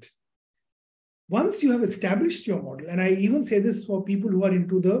asset light. Once you have established your model, and I even say this for people who are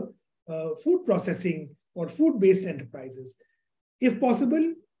into the food processing or food-based enterprises, if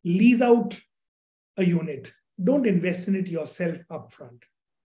possible, lease out a unit. Don't invest in it yourself upfront.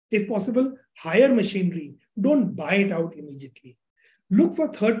 If possible, hire machinery. Don't buy it out immediately. Look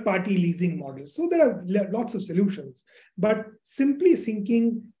for third-party leasing models. So there are lots of solutions, but simply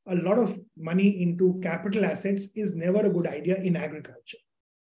sinking a lot of money into capital assets is never a good idea in agriculture.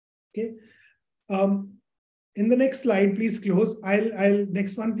 Okay. In the next slide, please close. I'll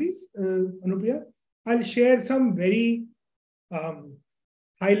next one, please, Anupriya. I'll share some very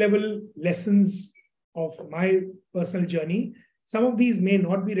high-level lessons of my personal journey. Some of these may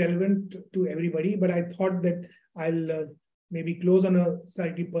not be relevant to everybody, but I thought that I'll maybe close on a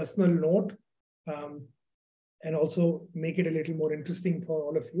slightly personal note and also make it a little more interesting for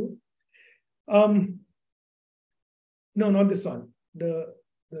all of you. No, not this one. The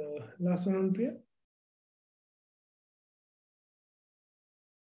last one, Priya.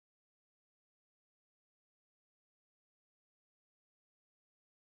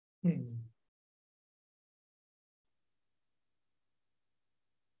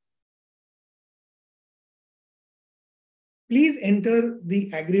 Please enter the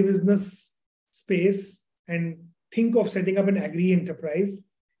agribusiness space and think of setting up an agri enterprise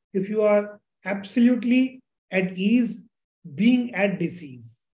if you are absolutely at ease being at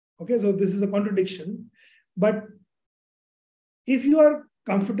disease. Okay, so this is a contradiction. But if you are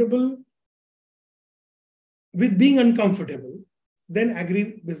comfortable with being uncomfortable, then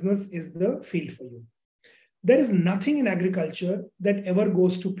agribusiness is the field for you. There is nothing in agriculture that ever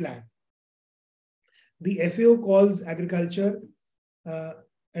goes to plan. The FAO calls agriculture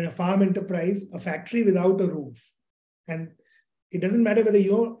and a farm enterprise a factory without a roof. And it doesn't matter whether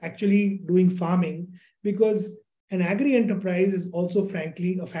you're actually doing farming, because an agri enterprise is also,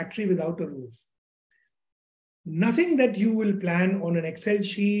 frankly, a factory without a roof. Nothing that you will plan on an Excel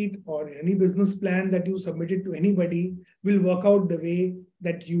sheet or any business plan that you submitted to anybody will work out the way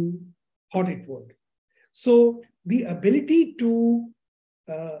that you thought it would. So the ability to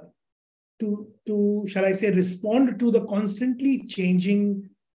shall I say, respond to the constantly changing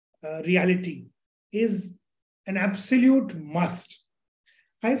reality is an absolute must.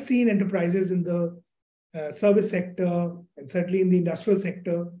 I've seen enterprises in the service sector and certainly in the industrial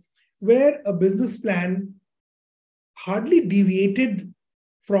sector where a business plan hardly deviated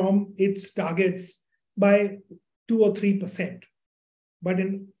from its targets by 2 or 3%. But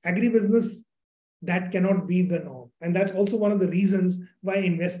in agribusiness, that cannot be the norm. And that's also one of the reasons why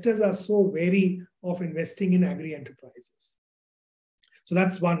investors are so wary of investing in agri enterprises. So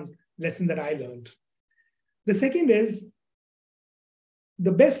that's one lesson that I learned. The second is,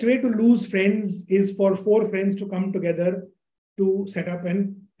 the best way to lose friends is for 4 friends to come together to set up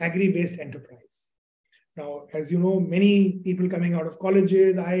an agri-based enterprise. Now, as you know, many people coming out of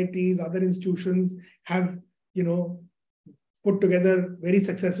colleges, IITs, other institutions have, put together very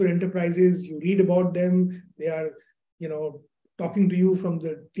successful enterprises. You read about them. They are, talking to you from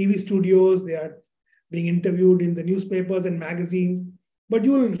the TV studios. They are being interviewed in the newspapers and magazines. But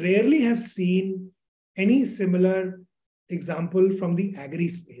you will rarely have seen any similar example from the agri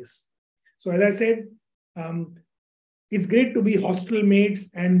space. So as I said, it's great to be hostel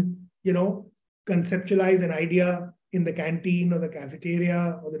mates and, conceptualize an idea in the canteen or the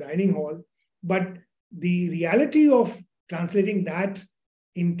cafeteria or the dining hall. But the reality of translating that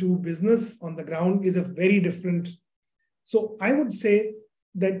into business on the ground is a very different. So I would say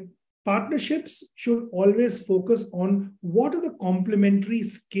that partnerships should always focus on what are the complementary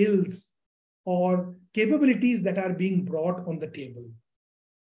skills or capabilities that are being brought on the table.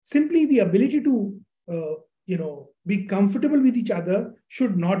 Simply the ability to, be comfortable with each other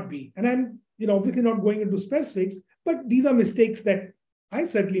should not be. And I'm, obviously not going into specifics, but these are mistakes that I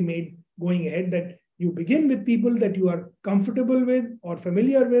certainly made going ahead, that you begin with people that you are comfortable with or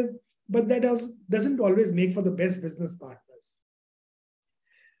familiar with, but that doesn't always make for the best business partners.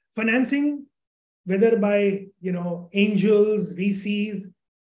 Financing, whether by, angels, VCs,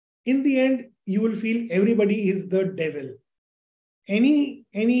 in the end, you will feel everybody is the devil. Any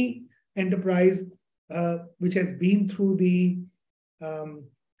enterprise which has been through the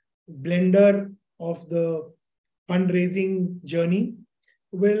blender of the fundraising journey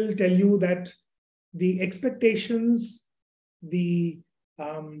will tell you that the expectations, the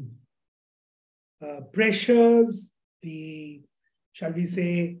pressures, the, shall we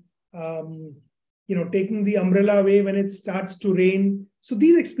say, taking the umbrella away when it starts to rain. So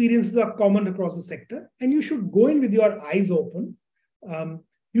these experiences are common across the sector, and you should go in with your eyes open.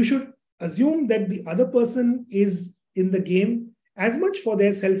 You should assume that the other person is in the game as much for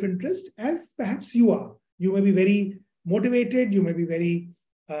their self-interest as perhaps you are. You may be very motivated, you may be very,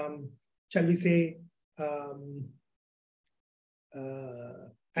 shall we say,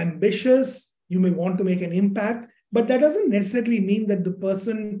 ambitious, you may want to make an impact, but that doesn't necessarily mean that the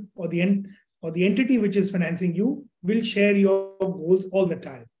person or the entity which is financing you will share your goals all the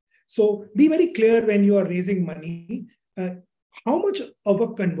time. So be very clear when you are raising money, how much of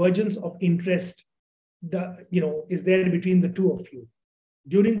a convergence of interest is there between the two of you.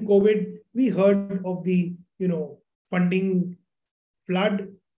 During COVID, we heard of the funding flood.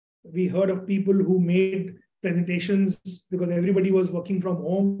 We heard of people who made presentations because everybody was working from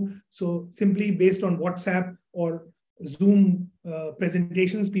home. So simply based on WhatsApp or Zoom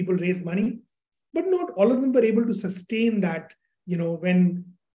presentations, people raised money. But not all of them were able to sustain that, when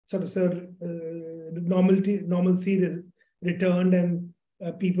sort of normalcy returned and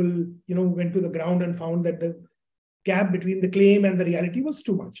people, went to the ground and found that the gap between the claim and the reality was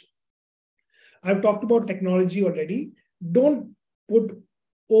too much. I've talked about technology already. Don't put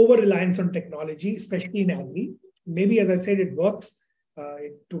over-reliance on technology, especially in Agri. Maybe, as I said, it works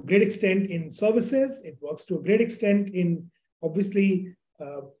to a great extent in services. It works to a great extent in, obviously,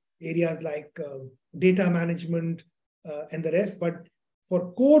 areas like data management and the rest. But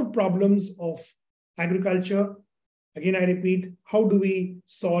for core problems of agriculture, again, I repeat, how do we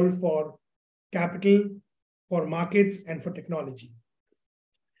solve for capital, for markets, and for technology?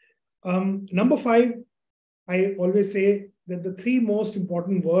 Number 5, I always say that the 3 most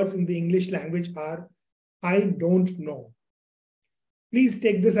important words in the English language are, I don't know. Please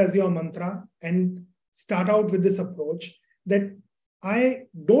take this as your mantra and start out with this approach that I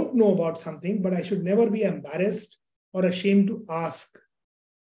don't know about something, but I should never be embarrassed or ashamed to ask.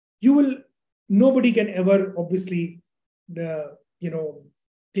 Nobody can ever, obviously,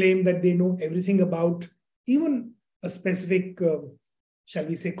 claim that they know everything about even a specific, shall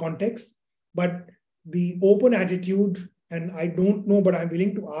we say, context. But the open attitude, and I don't know, but I'm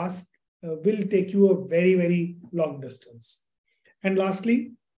willing to ask, will take you a very, very long distance. And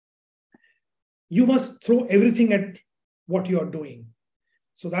lastly, you must throw everything at what you're doing.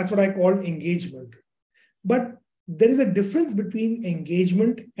 So that's what I call engagement. But there is a difference between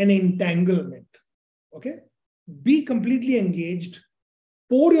engagement and entanglement. Okay? Be completely engaged,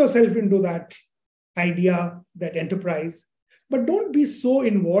 pour yourself into that idea, that enterprise, but don't be so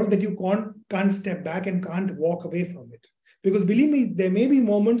involved that you can't step back and can't walk away from it. Because believe me, there may be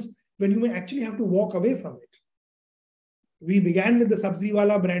moments when you may actually have to walk away from it. We began with the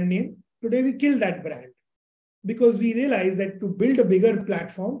Sabziwala brand name. Today we killed that brand because we realized that to build a bigger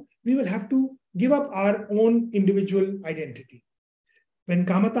platform, we will have to give up our own individual identity. When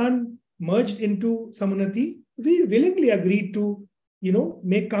Kamatan merged into Samunnati, we willingly agreed to,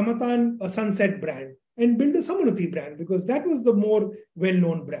 make Kamatan a sunset brand and build a Samunnati brand because that was the more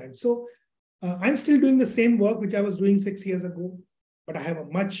well-known brand. So I'm still doing the same work which I was doing 6 years ago, but I have a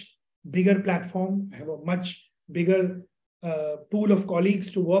much bigger platform. I have a much bigger pool of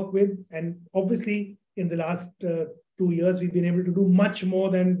colleagues to work with. And obviously, in the last 2 years, we've been able to do much more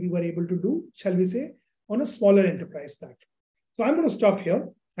than we were able to do, shall we say, on a smaller enterprise platform. So I'm going to stop here.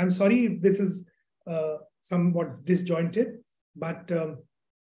 I'm sorry if this is somewhat disjointed, but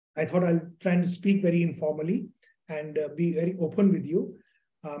I thought I'll try and speak very informally and be very open with you.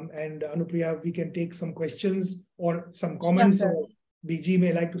 And Anupriya, we can take some questions or some comments. Yes, or BG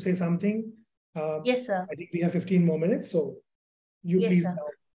may like to say something. Yes, sir. I think we have 15 more minutes. So you please now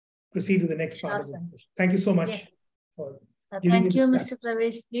proceed to the next part of the session. Thank you so much. Yes. For Thank you, Mr.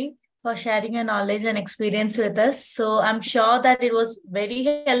 Pravesh ji. for sharing your knowledge and experience with us. So I'm sure that it was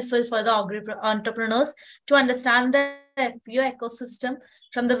very helpful for the entrepreneurs to understand the FPO ecosystem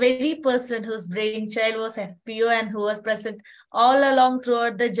from the very person whose brainchild was FPO and who was present all along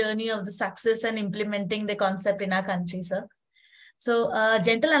throughout the journey of the success and implementing the concept in our country, sir. So,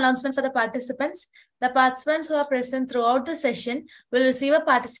 gentle announcement for the participants. The participants who are present throughout the session will receive a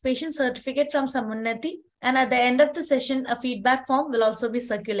participation certificate from Samunnati, and at the end of the session, a feedback form will also be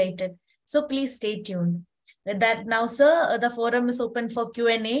circulated. So, please stay tuned. With that, now, sir, the forum is open for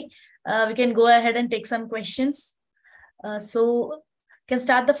Q&A. We can go ahead and take some questions. Can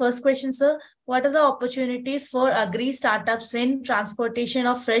start the first question, sir. What are the opportunities for Agri startups in transportation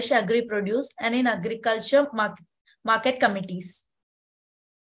of fresh Agri produce and in agriculture market committees?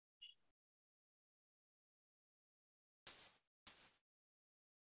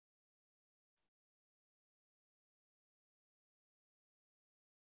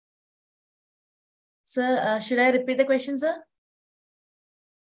 Sir, should I repeat the question, sir?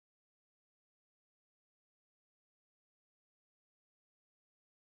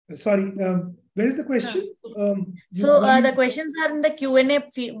 Sorry, where is the question? The questions are in the Q&A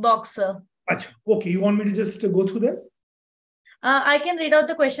box, sir. Okay, you want me to just go through them? I can read out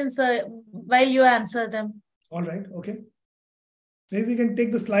the questions, sir, while you answer them. All right, okay. Maybe we can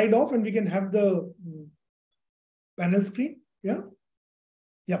take the slide off and we can have the panel screen. Yeah?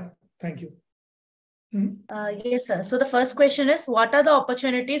 Yeah, thank you. Yes, sir. So the first question is, what are the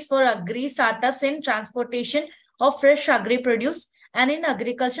opportunities for Agri startups in transportation of fresh Agri produce and in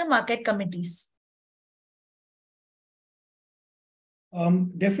agriculture market committees?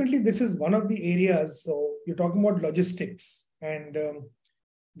 Definitely, this is one of the areas. So you're talking about logistics, and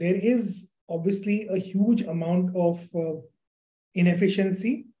there is obviously a huge amount of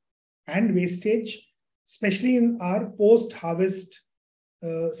inefficiency and wastage, especially in our post-harvest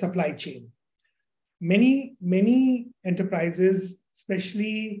supply chain. Many enterprises,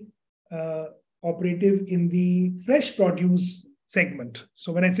 especially operative in the fresh produce segment.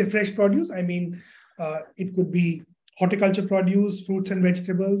 So when I say fresh produce, I mean it could be horticulture produce, fruits and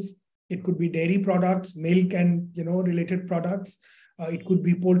vegetables. It could be dairy products, milk and related products. It could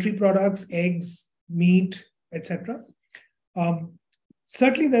be poultry products, eggs, meat, etc.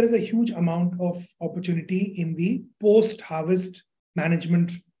 Certainly, there is a huge amount of opportunity in the post-harvest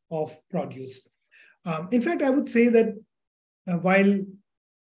management of produce. In fact, I would say that while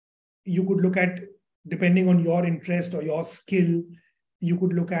you could look at, depending on your interest or your skill, you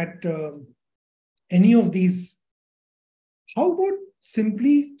could look at any of these. How about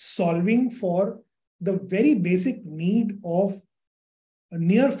simply solving for the very basic need of a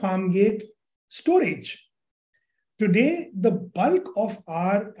near farm gate storage? Today, the bulk of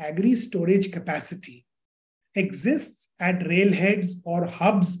our agri storage capacity exists at railheads or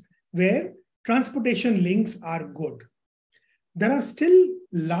hubs where transportation links are good. There are still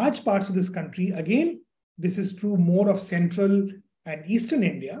large parts of this country, again, this is true more of central and eastern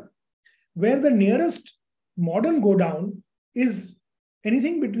India, where the nearest modern godown is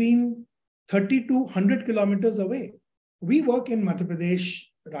anything between 30 to 100 kilometers away. We work in Madhya Pradesh,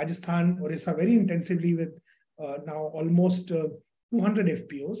 Rajasthan, Orissa very intensively with now almost 200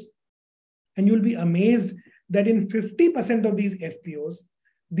 FPOs. And you'll be amazed that in 50% of these FPOs,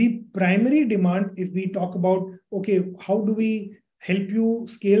 the primary demand, if we talk about, okay, how do we help you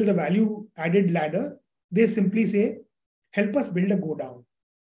scale the value added ladder? They simply say, help us build a godown.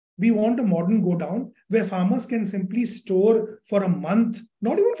 We want a modern godown where farmers can simply store for a month,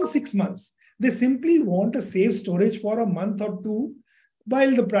 not even for 6 months. They simply want a safe storage for a month or two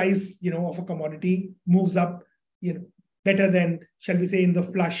while the price, of a commodity moves up, better than, shall we say, in the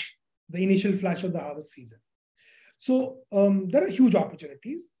initial flush of the harvest season. So there are huge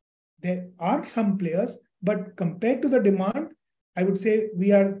opportunities. There are some players, but compared to the demand, I would say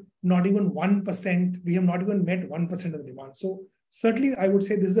we are not even 1%. We have not even met 1% of the demand. So certainly, I would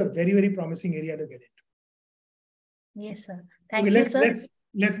say this is a very, very promising area to get into. Yes, sir. Thank you, sir.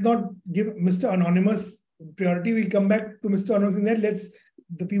 Let's not give Mr. Anonymous priority. We'll come back to Mr. Anonymous in that.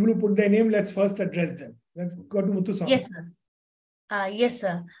 The people who put their name, let's first address them. Let's go to Muthuswamy. Yes, sir. Yes,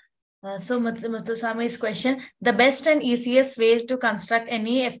 sir. So Muthuswamy's question, the best and easiest ways to construct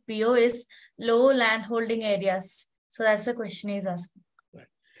any FPO is low land holding areas. So that's the question he's asking. Right.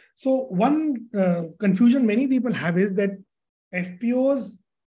 So one confusion many people have is that FPOs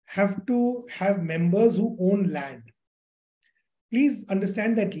have to have members who own land. Please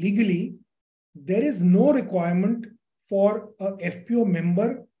understand that legally, there is no requirement for a FPO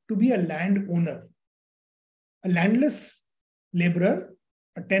member to be a landowner. A landless laborer,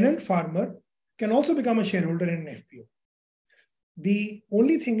 a tenant farmer, can also become a shareholder in an FPO. The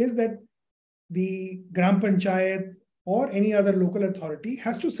only thing is that the Gram Panchayat or any other local authority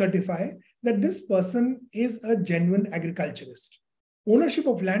has to certify that this person is a genuine agriculturist. Ownership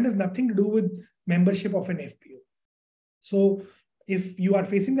of land has nothing to do with membership of an FPO. So if you are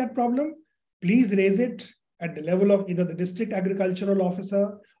facing that problem, please raise it at the level of either the district agricultural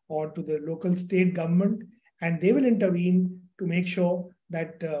officer or to the local state government, and they will intervene to make sure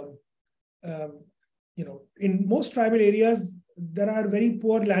that, in most tribal areas, there are very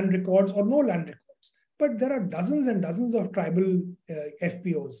poor land records or no land records. But there are dozens and dozens of tribal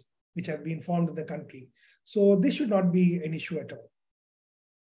FPOs which have been formed in the country. So this should not be an issue at all.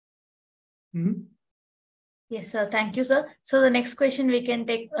 Mm-hmm. Yes, sir. Thank you, sir. So the next question we can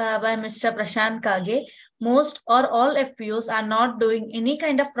take by Mr. Prashant Kage. Most or all FPOs are not doing any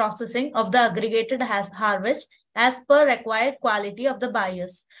kind of processing of the aggregated harvest as per required quality of the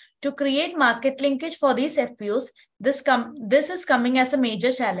buyers. To create market linkage for these FPOs, this is coming as a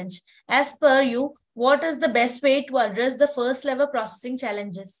major challenge. As per you, what is the best way to address the first level processing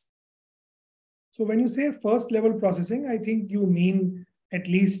challenges? So when you say first level processing, I think you mean at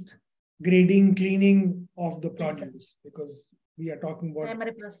least grading, cleaning of the produce, yes, because we are talking about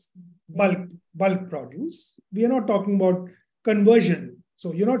primary processing. Bulk produce. We are not talking about conversion.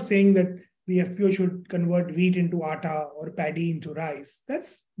 So you're not saying that the FPO should convert wheat into atta or paddy into rice.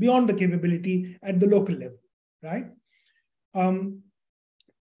 That's beyond the capability at the local level, right?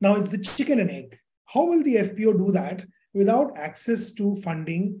 Now it's the chicken and egg. How will the FPO do that without access to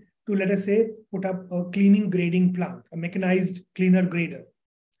funding to, let us say, put up a cleaning grading plant, a mechanized cleaner grader?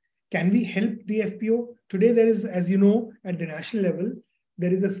 Can we help the FPO? Today, there is, as you know, at the national level,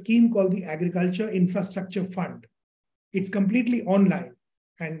 there is a scheme called the Agriculture Infrastructure Fund. It's completely online.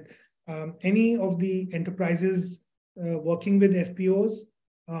 And any of the enterprises working with FPOs,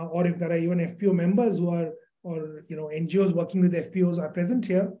 or if there are even FPO members who are, or NGOs working with FPOs are present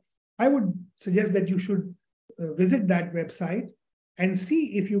here, I would suggest that you should visit that website and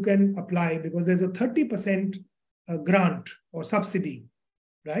see if you can apply, because there's a 30% grant or subsidy,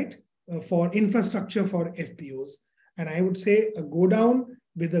 right, for infrastructure for FPOs. And I would say a go down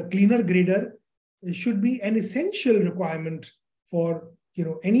with a cleaner grader should be an essential requirement for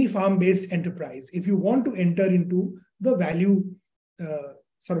any farm-based enterprise if you want to enter into the value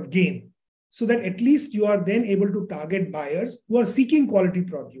sort of game, so that at least you are then able to target buyers who are seeking quality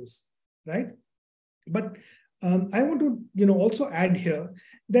produce, right? But I want to also add here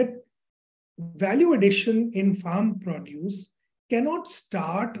that value addition in farm produce cannot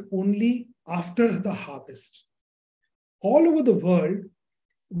start only after the harvest. All over the world,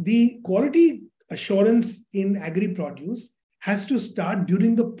 the quality assurance in agri-produce has to start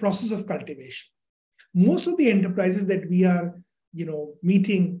during the process of cultivation. Most of the enterprises that we are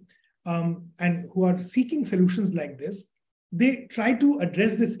meeting and who are seeking solutions like this, they try to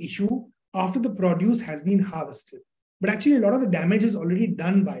address this issue after the produce has been harvested. But actually, a lot of the damage is already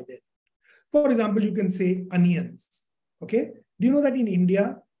done by then. For example, you can say onions. Okay? Do you know that in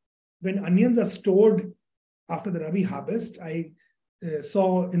India, when onions are stored after the Rabi harvest, I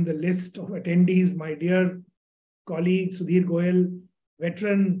saw in the list of attendees my dear colleague Sudhir Goyal,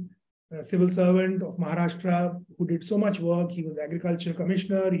 veteran civil servant of Maharashtra, who did so much work. He was agriculture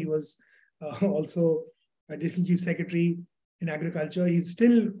commissioner. He was also a district chief secretary in agriculture. He's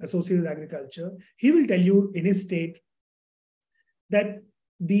still associated with agriculture. He will tell you in his state that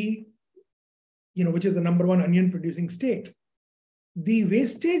which is the number one onion producing state, the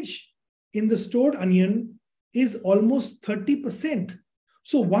wastage in the stored onion is almost 30%.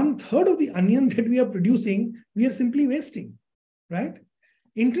 So 1/3 of the onion that we are producing, we are simply wasting, right?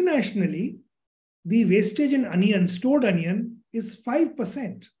 Internationally, the wastage in onion, stored onion, is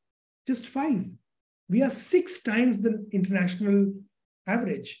 5%, just 5. We are 6 times the international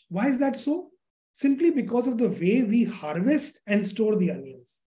average. Why is that so? Simply because of the way we harvest and store the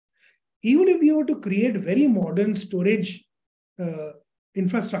onions. Even if we were to create very modern storage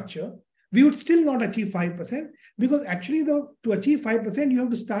infrastructure, we would still not achieve 5%, because actually to achieve 5%, you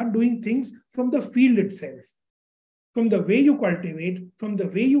have to start doing things from the field itself, from the way you cultivate, from the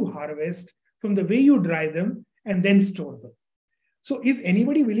way you harvest, from the way you dry them, and then store them. So is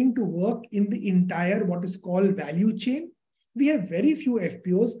anybody willing to work in the entire what is called value chain? We have very few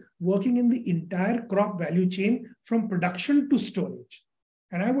FPOs working in the entire crop value chain from production to storage.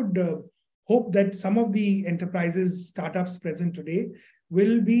 And I would hope that some of the enterprises, startups present today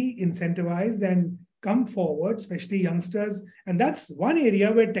will be incentivized and come forward, especially youngsters. And that's one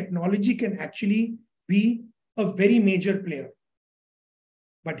area where technology can actually be a very major player.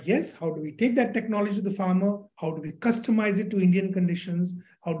 But yes, how do we take that technology to the farmer? How do we customize it to Indian conditions?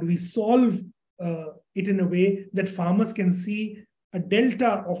 How do we solve it in a way that farmers can see a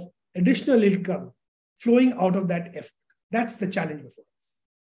delta of additional income flowing out of that effort. That's the challenge before us.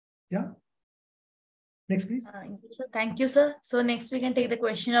 Yeah. Next, please. Thank you, sir. So next we can take the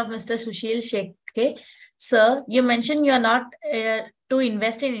question of Mr. Sushil Shekhe. Sir, you mentioned you are not to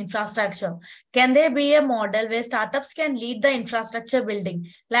invest in infrastructure. Can there be a model where startups can lead the infrastructure building?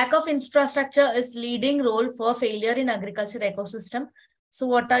 Lack of infrastructure is leading role for failure in agriculture ecosystem. So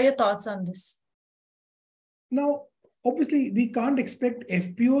what are your thoughts on this? Now, obviously, we can't expect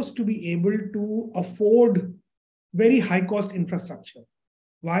FPOs to be able to afford very high cost infrastructure.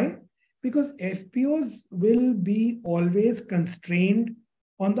 Why? Because FPOs will be always constrained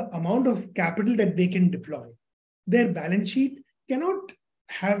on the amount of capital that they can deploy. Their balance sheet cannot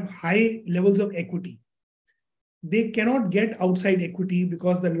have high levels of equity. They cannot get outside equity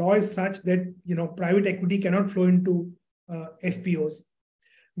because the law is such that private equity cannot flow into FPOs.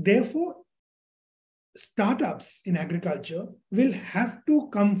 Therefore, startups in agriculture will have to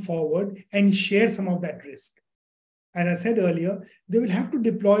come forward and share some of that risk. As I said earlier, they will have to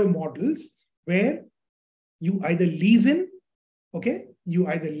deploy models where you either lease in, you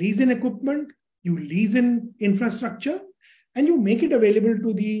either lease in equipment, you lease in infrastructure, and you make it available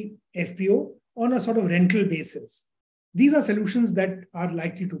to the FPO on a sort of rental basis. These are solutions that are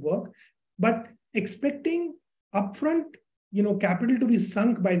likely to work, but expecting upfront capital to be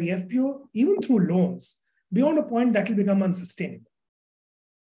sunk by the FPO, even through loans, beyond a point that will become unsustainable.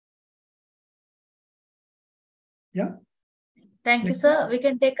 Yeah. Thank you, sir. We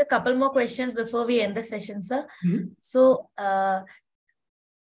can take a couple more questions before we end the session, sir. So,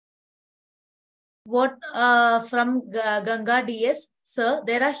 from Ganga DS, sir,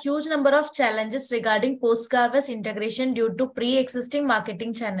 there are huge number of challenges regarding post-harvest integration due to pre-existing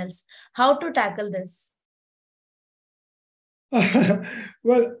marketing channels. How to tackle this?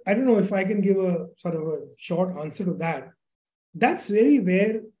 Well, I don't know if I can give a sort of a short answer to that. That's really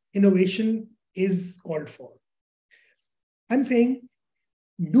where innovation is called for. I'm saying,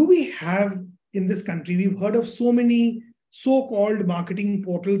 do we have in this country, we've heard of so many so-called marketing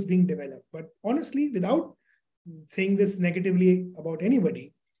portals being developed, but honestly, without saying this negatively about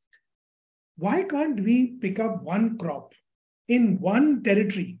anybody, why can't we pick up one crop in one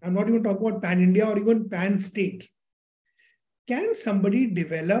territory? I'm not even talking about pan-India or even pan-state. Can somebody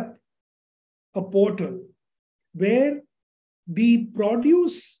develop a portal where the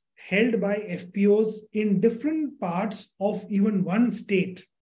produce held by FPOs in different parts of even one state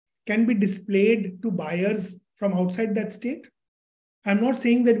can be displayed to buyers from outside that state? I'm not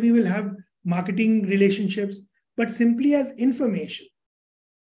saying that we will have marketing relationships, but simply as information.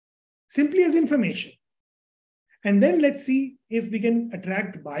 Simply as information. And then let's see if we can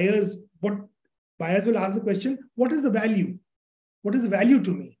attract buyers. What buyers will ask the question, what is the value? What is the value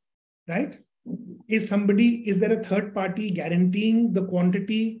to me, right? Is there a third party guaranteeing the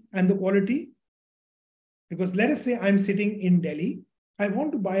quantity and the quality? Because let us say I'm sitting in Delhi. I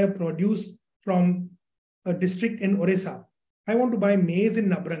want to buy a produce from a district in Orissa. I want to buy maize in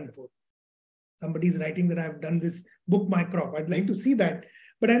Nabrangpur. Somebody is writing that I've done this book my crop. I'd like to see that.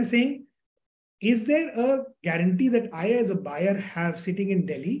 But I'm saying, is there a guarantee that I as a buyer have sitting in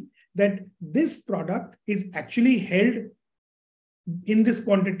Delhi that this product is actually held in this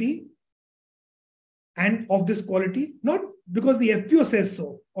quantity and of this quality? Not because the FPO says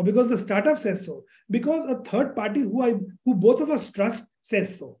so or because the startup says so, because a third party who both of us trust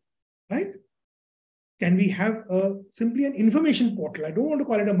says so, right? Can we have simply an information portal? I don't want to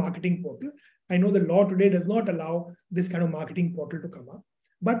call it a marketing portal. I know the law today does not allow this kind of marketing portal to come up,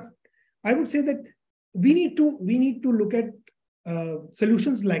 but I would say that we need to look at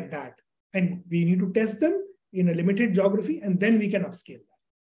solutions like that, and we need to test them in a limited geography, and then we can upscale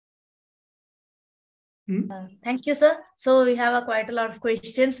that. Thank you, sir. So we have quite a lot of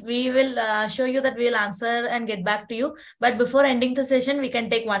questions. We will show you that we will answer and get back to you. But before ending the session, we can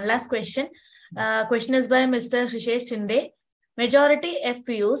take one last question. Question is by Mr. Shishesh Shinde. Majority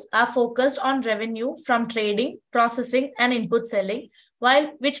FPOs are focused on revenue from trading, processing, and input selling,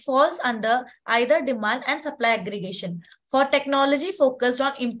 which falls under either demand and supply aggregation. For technology focused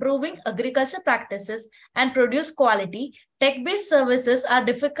on improving agriculture practices and produce quality, tech-based services are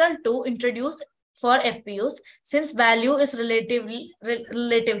difficult to introduce for FPOs since value is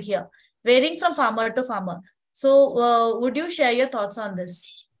relative here, varying from farmer to farmer. So would you share your thoughts on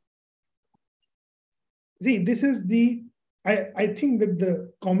this? See, this is I think that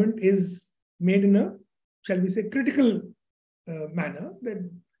the comment is made in a, shall we say, critical manner, that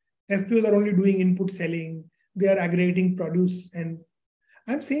FPOs are only doing input selling, they are aggregating produce. And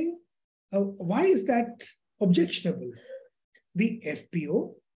I'm saying, why is that objectionable? The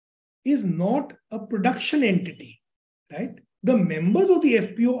FPO is not a production entity, right? The members of the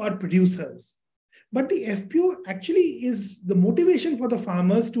FPO are producers. But the FPO actually is the motivation for the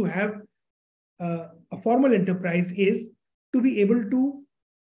farmers to have a formal enterprise is to be able to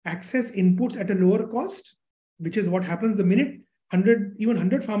access inputs at a lower cost, which is what happens the minute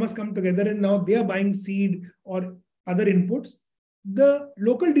 100 farmers come together and now they are buying seed or other inputs. The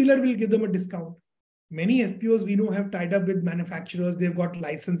local dealer will give them a discount. Many FPOs we know have tied up with manufacturers. They've got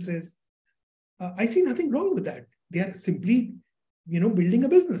licenses. I see nothing wrong with that. They are simply, building a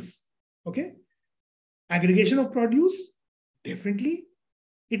business. Okay. Aggregation of produce, differently.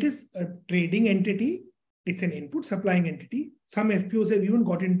 It is a trading entity. It's an input supplying entity. Some FPOs have even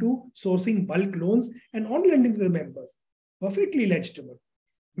got into sourcing bulk loans and on lending to the members. Perfectly legitimate.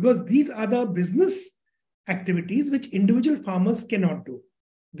 Because these are the business activities which individual farmers cannot do.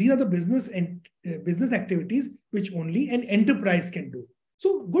 These are the business activities which only an enterprise can do.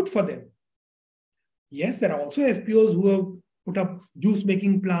 So good for them. Yes, there are also FPOs who have put up juice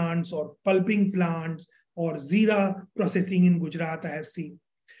making plants or pulping plants or Zira processing in Gujarat, I have seen.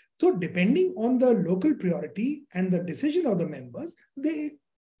 So depending on the local priority and the decision of the members, they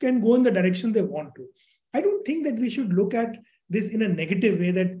can go in the direction they want to. I don't think that we should look at this in a negative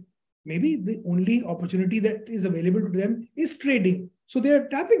way that maybe the only opportunity that is available to them is trading. So they are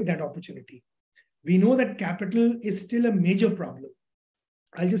tapping that opportunity. We know that capital is still a major problem.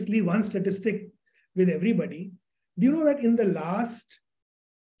 I'll just leave one statistic with everybody. Do you know that in the last,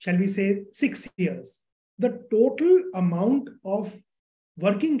 shall we say, 6 years, the total amount of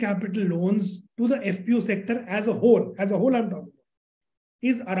working capital loans to the FPO sector as a whole I'm talking about,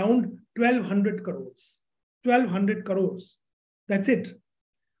 is around 1,200 crores. 1,200 crores. That's it.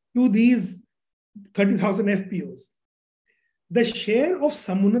 To these 30,000 FPOs. The share of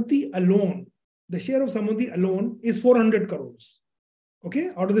Samunnati alone is 400 crores.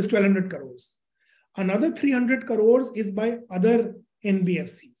 Okay, out of this 1,200 crores. Another 300 crores is by other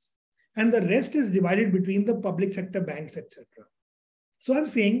NBFCs. And the rest is divided between the public sector banks, etc. So I'm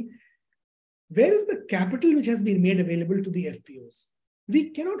saying, where is the capital which has been made available to the FPOs? We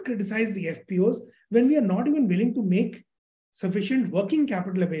cannot criticize the FPOs when we are not even willing to make sufficient working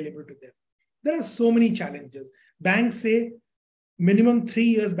capital available to them. There are so many challenges. Banks say minimum 3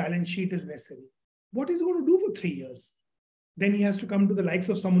 years balance sheet is necessary. What is he going to do for 3 years? Then he has to come to the likes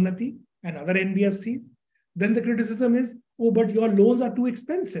of Samunnati and other NBFCs. Then the criticism is, oh, but your loans are too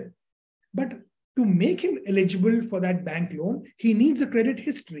expensive. But to make him eligible for that bank loan, he needs a credit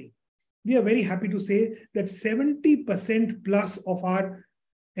history. We are very happy to say that 70% plus of our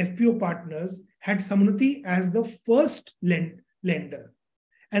FPO partners had Samunnati as the first lender.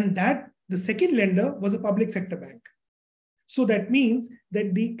 And that the second lender was a public sector bank. So that means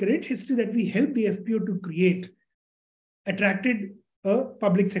that the credit history that we helped the FPO to create attracted a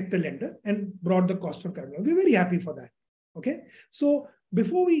public sector lender and brought the cost of capital. We're very happy for that. Okay. So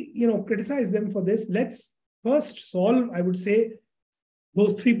before we criticize them for this, let's first solve, I would say,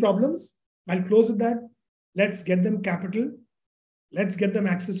 those 3 problems. I'll close with that. Let's get them capital. Let's get them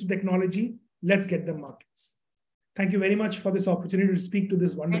access to technology. Let's get them markets. Thank you very much for this opportunity to speak to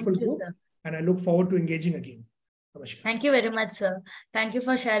this wonderful group. Sir. And I look forward to engaging again. Namaskar. Thank you very much, sir. Thank you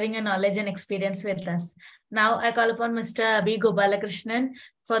for sharing your knowledge and experience with us. Now I call upon Mr. B. Gopalakrishnan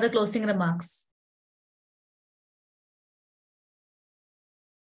for the closing remarks.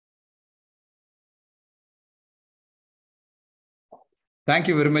 Thank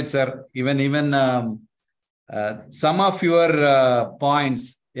you very much, sir. Even some of your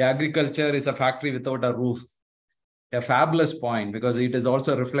points, agriculture is a factory without a roof. A fabulous point, because it is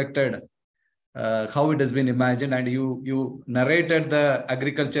also reflected how it has been imagined, and you narrated the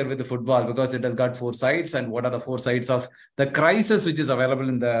agriculture with the football, because it has got 4 sides, and what are the 4 sides of the crisis which is available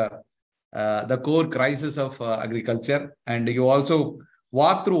in the core crisis of agriculture. And you also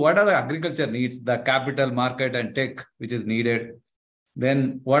walk through what are the agriculture needs, the capital, market, and tech which is needed.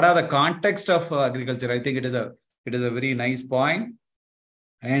 Then what are the context of agriculture? I think it is a very nice point.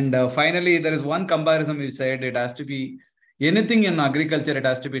 And finally, there is one comparison you said, it has to be anything in agriculture, it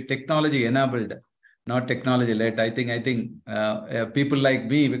has to be technology enabled, not technology led. I think people like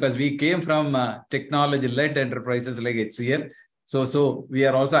me, because we came from technology led enterprises like HCL. So we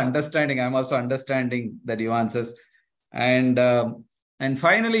are also understanding, I'm also understanding the nuances. And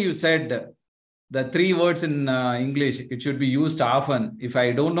finally, you said the 3 words in English, it should be used often. If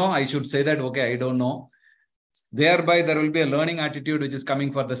I don't know, I should say that, okay, I don't know. Thereby, there will be a learning attitude which is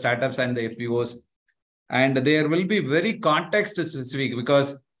coming for the startups and the FPOs. And there will be very context specific,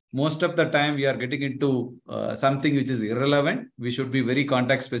 because most of the time we are getting into something which is irrelevant. We should be very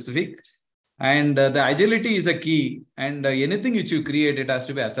context specific. And the agility is a key. And anything which you create, it has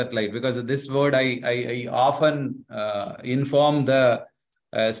to be asset light, because this word I often inform the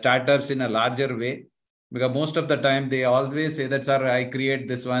startups in a larger way, because most of the time they always say that, sir, I create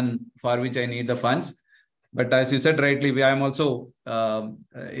this one for which I need the funds. But as you said rightly, I am also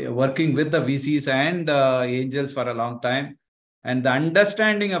working with the VCs and angels for a long time. And the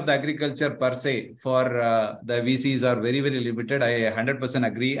understanding of the agriculture per se for the VCs are very, very limited. I 100%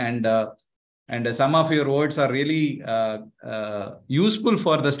 agree. And some of your words are really useful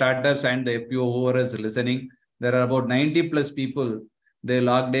for the startups and the FPO who is listening. There are about 90 plus people, they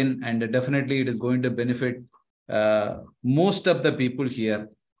logged in, and definitely it is going to benefit most of the people here.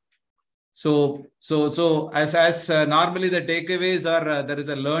 So as normally the takeaways are, there is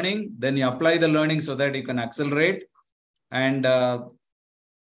a learning, then you apply the learning so that you can accelerate. And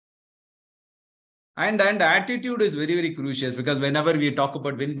attitude is very, very crucial, because whenever we talk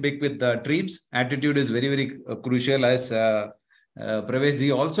about win big with the dreams, attitude is very, very crucial. As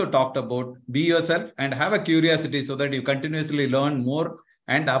Praveshji also talked about, be yourself and have a curiosity so that you continuously learn more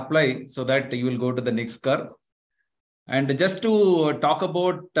and apply so that you will go to the next curve. And just to talk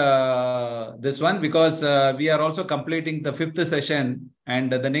about this one, because we are also completing the 5th session,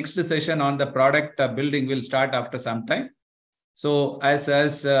 and the next session on the product building will start after some time. So as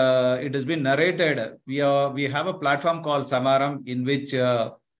it has been narrated, we have a platform called Samaram, in which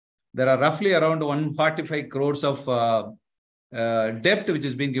there are roughly around 145 crores of debt which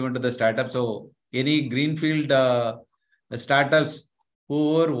has been given to the startup. So any greenfield startups,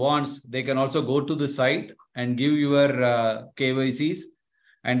 whoever wants, they can also go to the site and give your KYCs,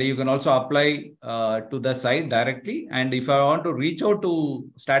 and you can also apply to the site directly. And if I want to reach out to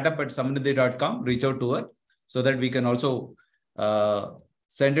startup@samunnati.com, reach out to her so that we can also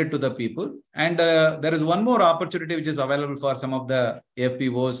send it to the people. And there is one more opportunity which is available for some of the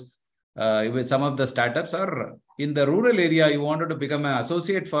FPOs. Some of the startups are in the rural area. You wanted to become an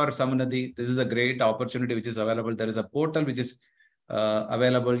associate for Samunnati. This is a great opportunity which is available. There is a portal which is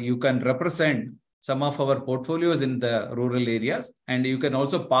available. You can represent some of our portfolios in the rural areas, and you can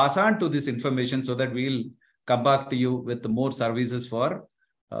also pass on to this information so that we'll come back to you with more services for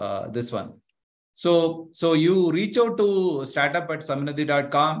this one. So you reach out to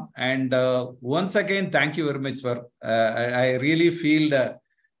startup@samunnati.com. And once again, thank you very much for, I really feel a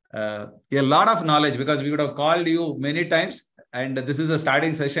lot of knowledge, because we would have called you many times, and this is a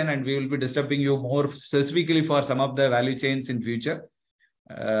starting session, and we will be disturbing you more specifically for some of the value chains in future,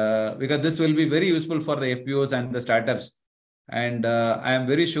 because this will be very useful for the FPOs and the startups. And I am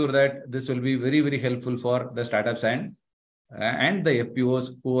very sure that this will be very, very helpful for the startups and the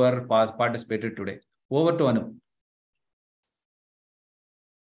FPOs who are participated today. Over to Anu.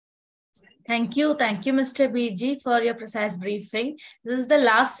 Thank you, Mr. BG, for your precise briefing. This is the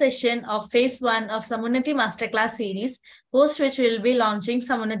last session of phase 1 of Samunnati Masterclass series, post which we will be launching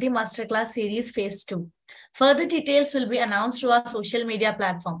Samunnati Masterclass series phase 2. Further details will be announced through our social media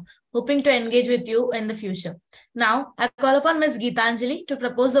platform, hoping to engage with you in the future. Now, I call upon Ms. Geetanjali to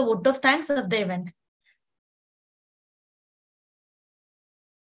propose the vote of thanks of the event.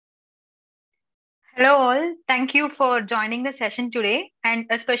 Hello all, thank you for joining the session today, and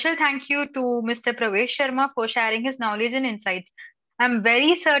a special thank you to Mr. Pravesh Sharma for sharing his knowledge and insights. I'm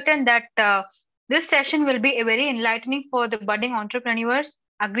very certain that this session will be very enlightening for the budding entrepreneurs,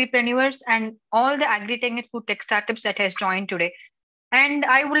 agripreneurs, and all the agri-tech and food tech startups that has joined today. And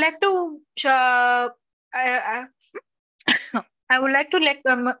I would like to I would like to let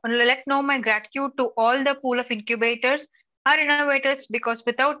know my gratitude to all the pool of incubators, our innovators, because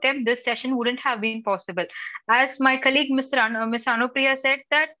without them, this session wouldn't have been possible. As my colleague, Ms. Anupriya said,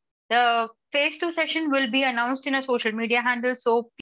 that the phase 2 session will be announced in a social media handle. So